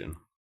dimension.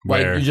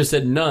 Like Where you just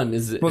said none.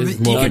 Is Well, is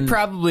you none, could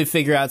probably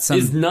figure out some.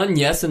 is none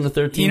yes in the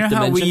 13th You know how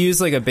dimension? we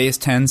use like a base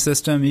 10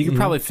 system? You could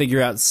probably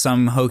figure out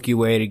some hokey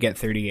way to get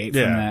 38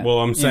 from Yeah, that. well,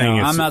 I'm You saying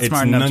know, it's- I'm not it's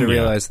smart enough to none yet.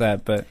 realize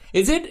that, but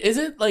Is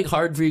it like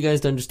hard for you guys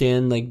to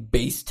understand like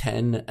base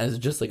 10 as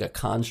just like a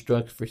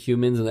construct for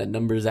humans and that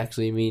numbers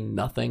actually mean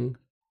nothing?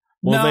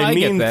 Well, No, they I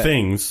get mean that.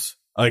 things.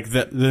 Like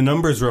the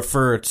numbers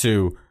refer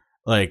to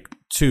like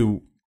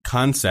two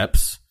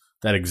concepts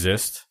that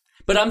exist.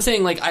 But I'm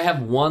saying like I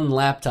have one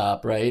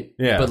laptop, right?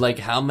 Yeah. But like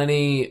how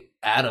many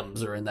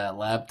atoms are in that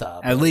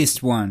laptop? at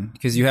least one,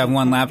 because you have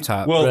one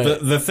laptop. Well, Right.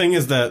 the thing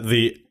is that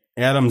the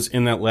atoms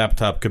in that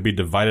laptop could be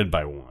divided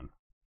by one.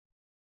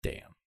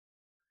 Damn.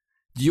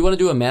 Do you want to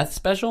do a math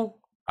special?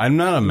 I'm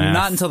not a math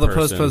not until the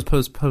person.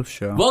 post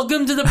show.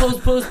 Welcome to the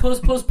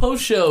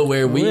post show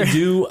where we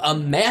do a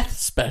math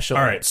special.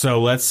 All right,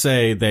 so let's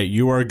say that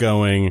you're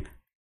going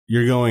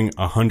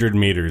 100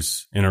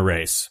 meters in a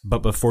race, but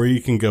before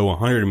you can go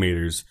 100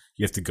 meters,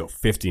 you have to go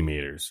 50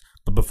 meters.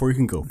 But before you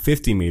can go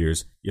 50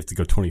 meters, you have to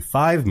go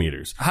 25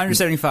 meters.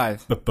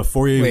 175. But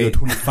before you Wait. go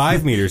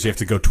 25 meters, you have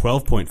to go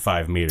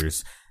 12.5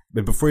 meters.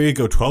 But before you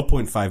go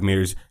 12.5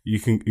 meters, you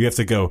have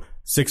to go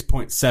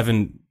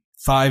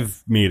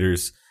 6.75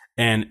 meters,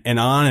 and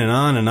on and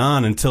on and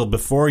on until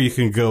before you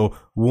can go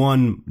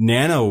 1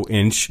 nano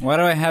inch. Why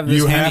do I have this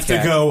You have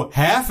handicap? to go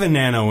half a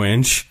nano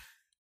inch.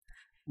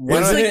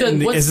 What's Isn't like it-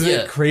 the- what's- isn't yeah.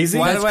 it crazy?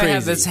 Why That's do I have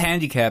crazy. this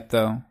handicap,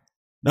 though?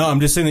 No,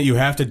 I'm just saying that you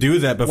have to do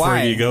that before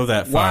Why? you go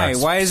that far. Why?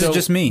 Why is So it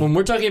just me? When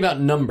we're talking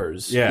about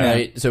numbers, Yeah.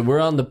 right? So we're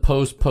on the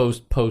post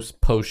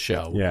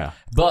show. Yeah.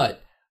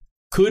 But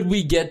could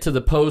we get to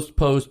the post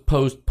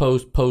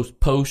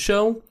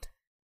show?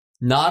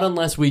 Not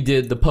unless we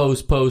did the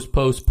post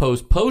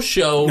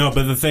show. No,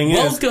 but the thing is...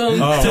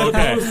 Welcome Oh, to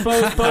okay.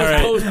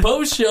 the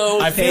post show.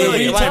 I feel where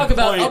we like my talk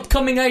about point-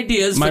 upcoming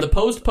ideas my- for the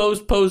post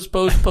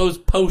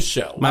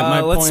show.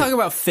 My Let's point- talk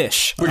about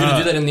fish. We're gonna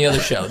do that in the other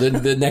show,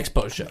 the next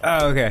post show.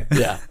 Oh, okay.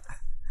 Yeah.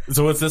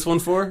 So what's this one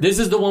for? This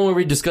is the one where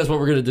we discuss what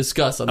we're going to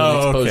discuss on the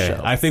next post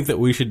show. I think that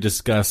we should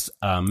discuss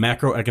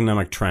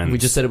macroeconomic trends. We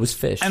just said it was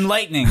fish. And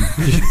lightning.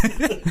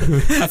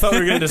 I thought we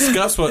were going to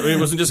discuss what it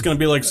wasn't just going to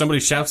be like somebody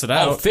shouts it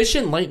out. Oh, fish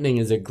and lightning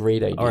is a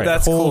great idea. All right,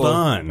 That's hold cool.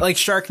 on. Like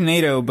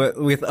Sharknado, but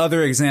with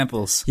other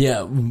examples.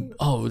 Yeah.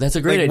 Oh, that's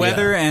a great Like idea.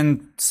 weather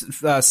and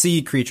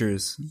sea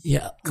creatures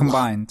Yeah.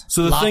 combined.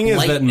 So the thing is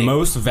that lightning.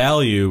 most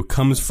value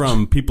comes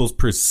from people's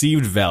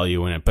perceived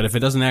value in it. But if it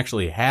doesn't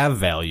actually have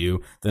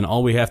value, then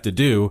all we have to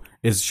do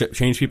is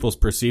change people's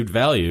perceived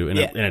value, and,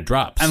 Yeah. it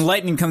drops. And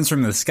lightning comes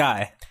from the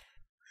sky.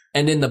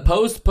 And in the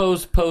post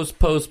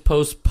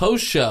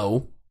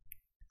show,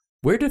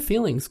 where do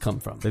feelings come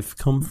from? They've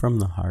come from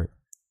the heart.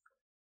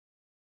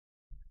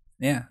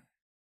 Yeah.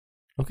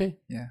 Okay.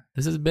 Yeah.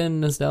 This has been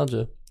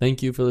Nostalgia.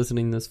 Thank you for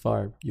listening this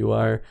far. You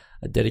are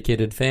a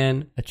dedicated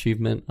fan.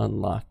 Achievement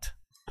unlocked.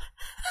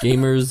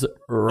 Gamers,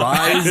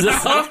 rise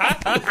up.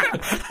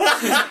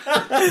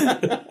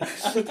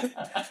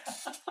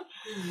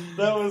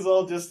 That was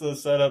all just a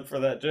setup for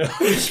that joke.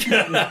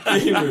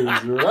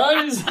 Gamers,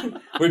 rise.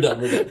 We're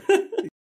done.